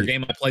hard to beat. The multiplayer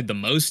game I played the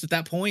most at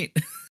that point.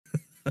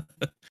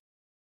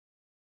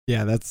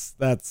 Yeah,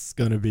 that's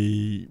going to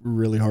be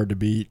really hard to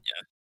beat.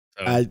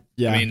 Yeah.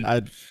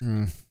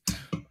 So,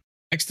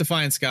 X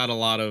Defiance there's a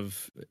lot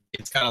of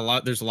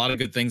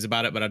good things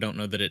about it, but I don't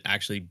know that it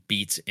actually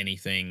beats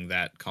anything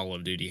that Call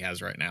of Duty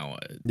has right now.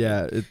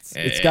 Yeah,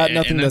 it's got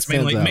nothing and that that's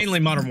stands out. mainly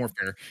Modern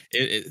Warfare.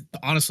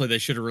 Honestly, they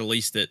should have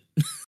released it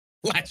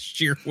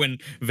last year when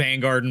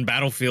Vanguard and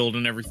Battlefield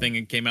and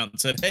everything came out and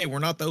said, "Hey, we're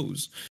not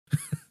those."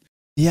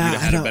 Yeah, You'd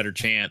have had a better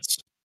chance.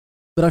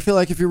 But I feel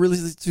like if you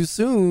release it too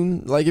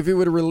soon, like if you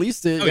would have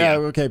released it,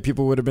 okay,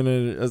 people would have been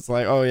it's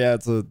like, oh yeah,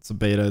 it's a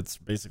beta, it's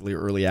basically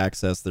early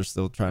access. They're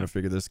still trying to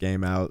figure this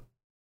game out.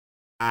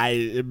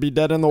 It'd be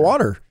dead in the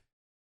water.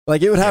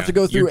 Like it would have to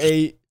go through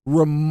a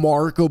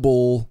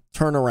remarkable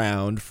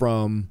turnaround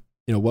from,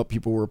 what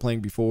people were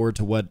playing before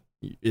to what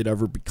it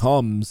ever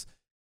becomes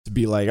to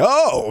be like,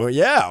 oh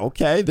yeah,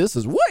 okay, this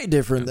is way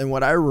different than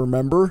what I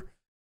remember.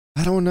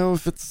 I don't know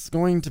if it's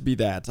going to be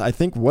that. I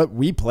think what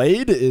we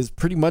played is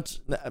pretty much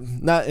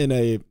not in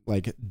a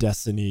like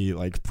Destiny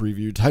like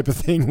preview type of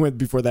thing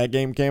before that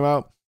game came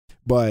out,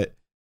 but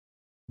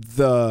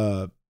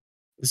this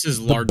is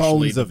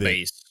largely the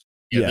base.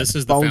 Yeah, this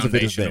is the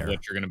foundation of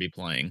what you're going to be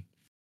playing.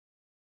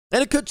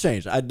 And it could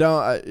change.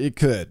 It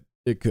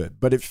could,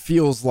 but it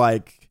feels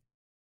like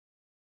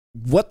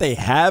what they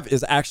have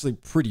is actually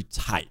pretty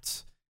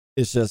tight.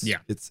 It's just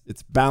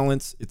it's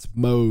balance, it's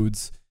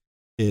modes,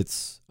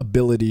 its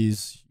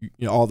abilities,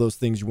 all those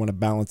things you want to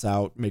balance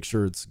out, make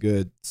sure it's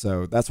good.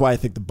 So that's why I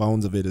think the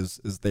bones of it is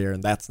there,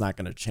 and that's not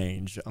going to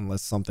change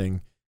unless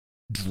something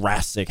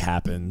drastic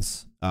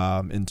happens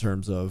in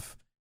terms of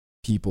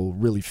people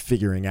really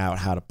figuring out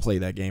how to play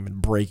that game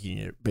and breaking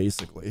it,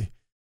 basically.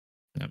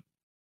 Yep.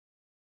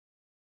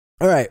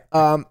 All right.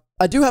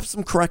 I do have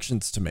some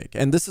corrections to make,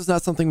 and this is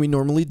not something we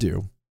normally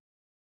do.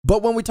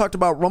 But when we talked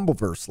about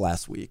Rumbleverse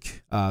last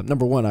week,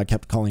 number one, I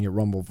kept calling it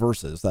Rumble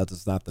Versus. That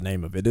is not the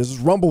name of it. It is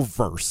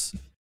Rumbleverse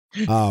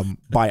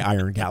by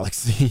Iron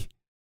Galaxy.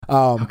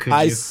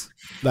 I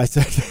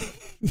said,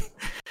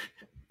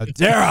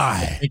 dare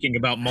I? Thinking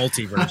about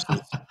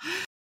multiverses.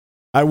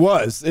 I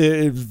was.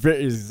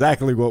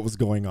 Exactly what was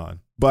going on.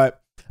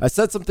 But I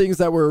said some things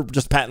that were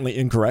just patently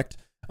incorrect.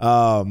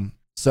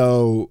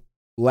 So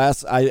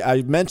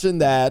I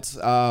mentioned that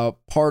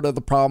part of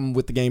the problem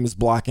with the game is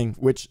blocking,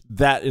 which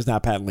that is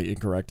not patently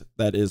incorrect.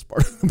 That is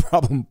part of the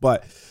problem.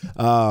 But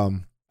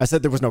I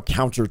said there was no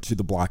counter to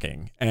the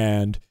blocking,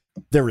 and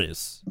there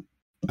is.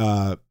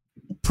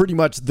 Pretty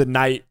much the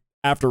night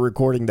after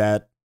recording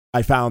that,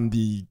 I found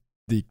the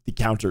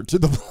counter to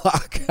the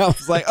block. I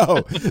was like,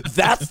 oh,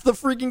 that's the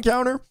freaking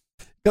counter?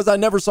 Because I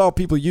never saw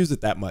people use it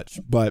that much.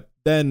 But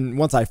then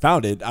once I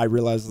found it, I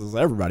realized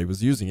everybody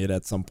was using it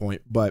at some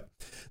point. But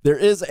there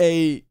is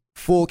a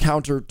full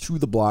counter to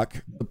the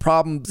block. The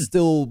problem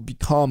still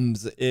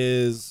becomes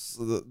is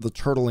the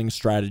turtling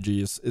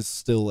strategy is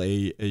still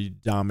a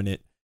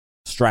dominant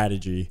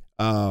strategy.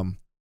 But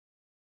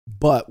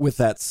with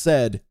that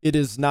said, it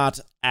is not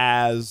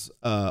as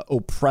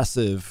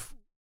oppressive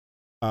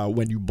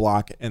when you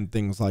block and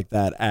things like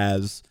that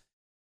as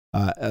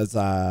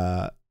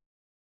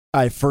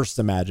I first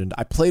imagined.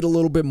 I played a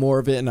little bit more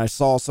of it, and I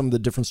saw some of the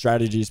different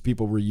strategies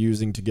people were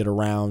using to get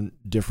around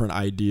different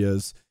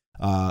ideas,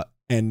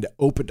 and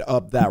opened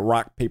up that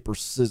rock, paper,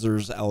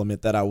 scissors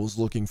element that I was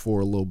looking for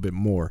a little bit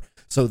more.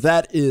 So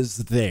that is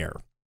there.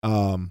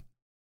 I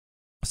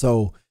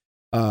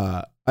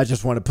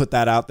just want to put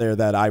that out there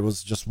that I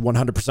was just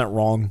 100%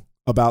 wrong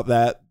about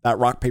that. That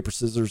rock, paper,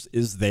 scissors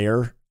is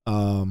there.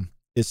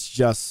 It's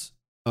just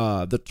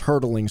the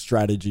turtling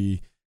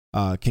strategy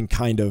can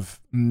kind of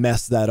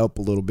mess that up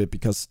a little bit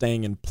because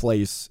staying in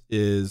place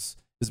is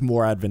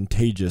more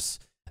advantageous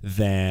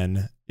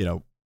than,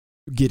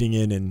 getting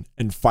in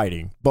and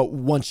fighting. But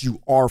once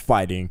you are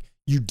fighting,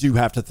 you do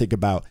have to think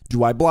about,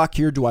 do I block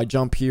here? Do I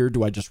jump here?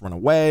 Do I just run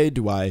away?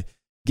 Do I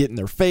get in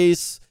their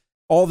face?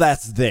 All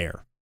that's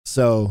there.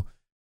 So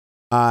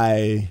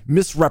I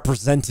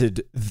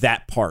misrepresented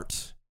that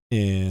part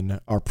in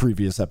our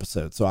previous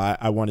episode. So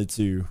I wanted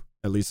to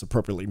at least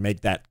appropriately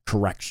make that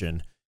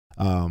correction.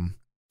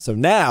 So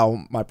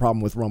now my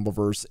problem with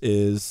Rumbleverse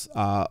is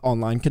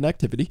online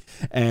connectivity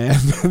and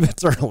the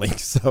turtling.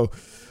 So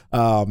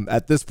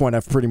at this point,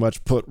 I've pretty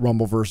much put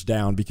Rumbleverse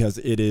down because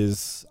it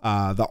is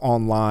the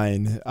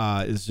online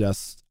is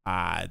just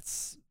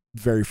it's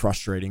very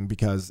frustrating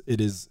because it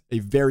is a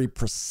very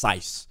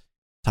precise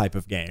type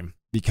of game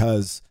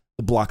because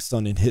the block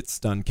stun and hit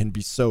stun can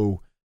be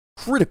so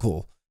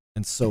critical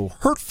and so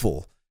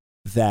hurtful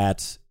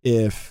that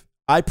if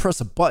I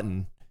press a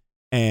button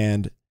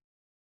and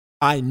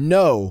I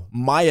know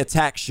my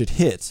attack should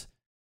hit,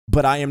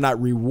 but I am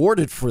not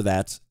rewarded for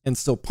that and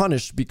still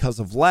punished because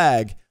of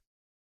lag,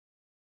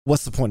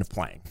 what's the point of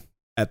playing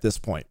at this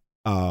point?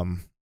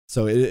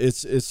 So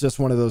it's just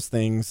one of those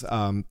things.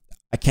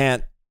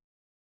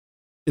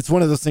 It's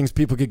one of those things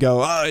people could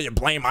go, oh, you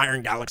blame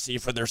Iron Galaxy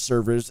for their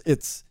servers.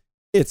 It's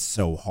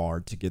so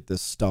hard to get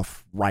this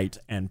stuff right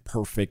and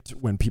perfect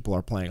when people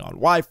are playing on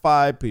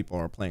Wi-Fi, people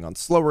are playing on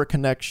slower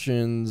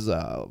connections,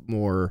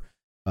 more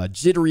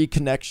jittery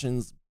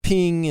connections,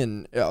 ping,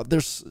 and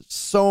there's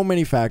so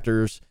many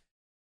factors.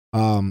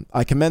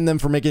 I commend them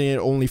for making it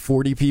only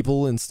 40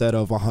 people instead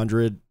of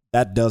 100.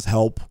 that does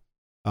help.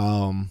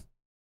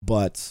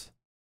 But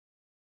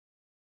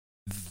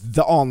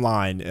the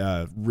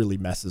online really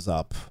messes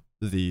up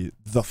the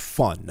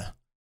fun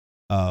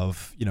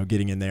of, you know,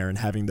 getting in there and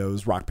having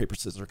those rock, paper,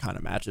 scissors kind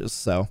of matches.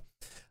 So,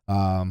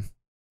 so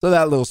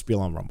that little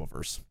spiel on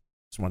Rumbleverse.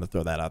 Just want to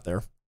throw that out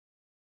there.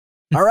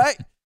 All right.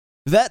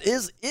 That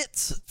is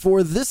it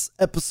for this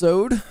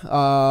episode.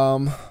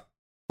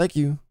 Thank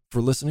you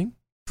for listening.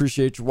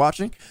 Appreciate you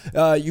watching.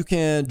 You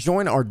can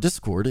join our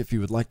Discord if you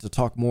would like to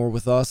talk more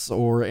with us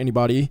or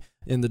anybody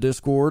in the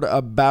Discord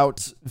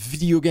about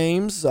video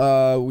games.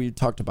 We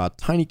talked about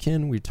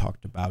Tinykin. We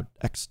talked about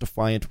X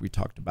Defiant. We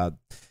talked about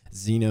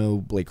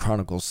Xenoblade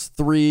Chronicles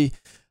 3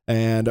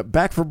 and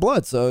Back for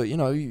Blood. So, you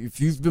know, if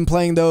you've been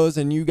playing those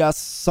and you got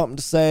something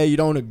to say, you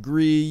don't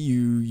agree,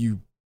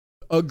 you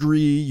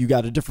agree, you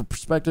got a different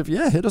perspective,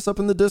 yeah, hit us up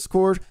in the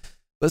Discord.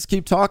 Let's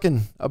keep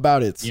talking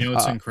about it. You know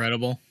what's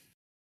incredible?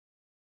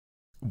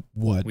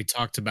 What? We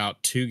talked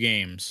about 2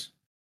 games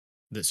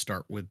that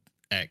start with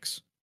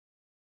X.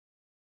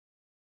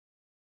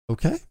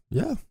 Okay,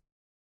 yeah.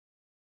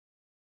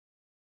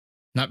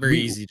 Not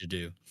very easy to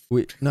do.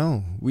 We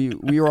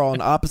are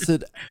on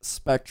opposite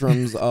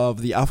spectrums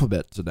of the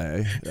alphabet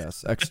today.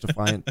 Yes, X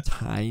Defiant,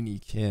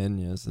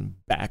 Tinykin, yes, and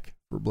Back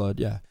for Blood.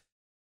 Yeah,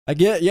 I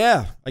get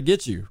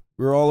you.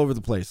 We're all over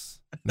the place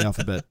in the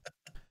alphabet.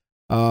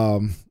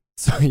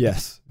 So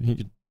yes, you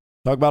can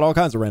talk about all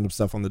kinds of random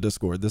stuff on the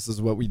Discord. This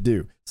is what we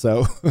do.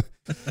 So,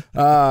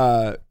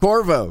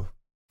 Corvo,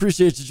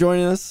 appreciate you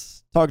joining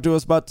us. Talk to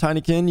us about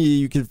Tinykin.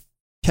 You can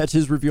catch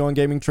his review on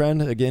Gaming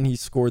Trend. Again, he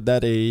scored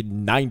that a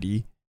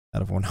 90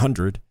 out of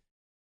 100.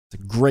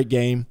 It's a great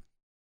game.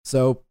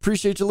 So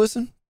appreciate you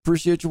listening.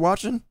 Appreciate you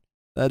watching.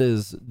 That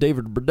is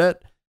David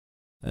Burdett.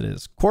 That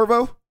is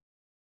Corvo.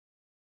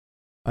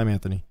 I'm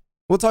Anthony.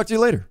 We'll talk to you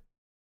later.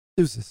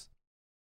 Deuces.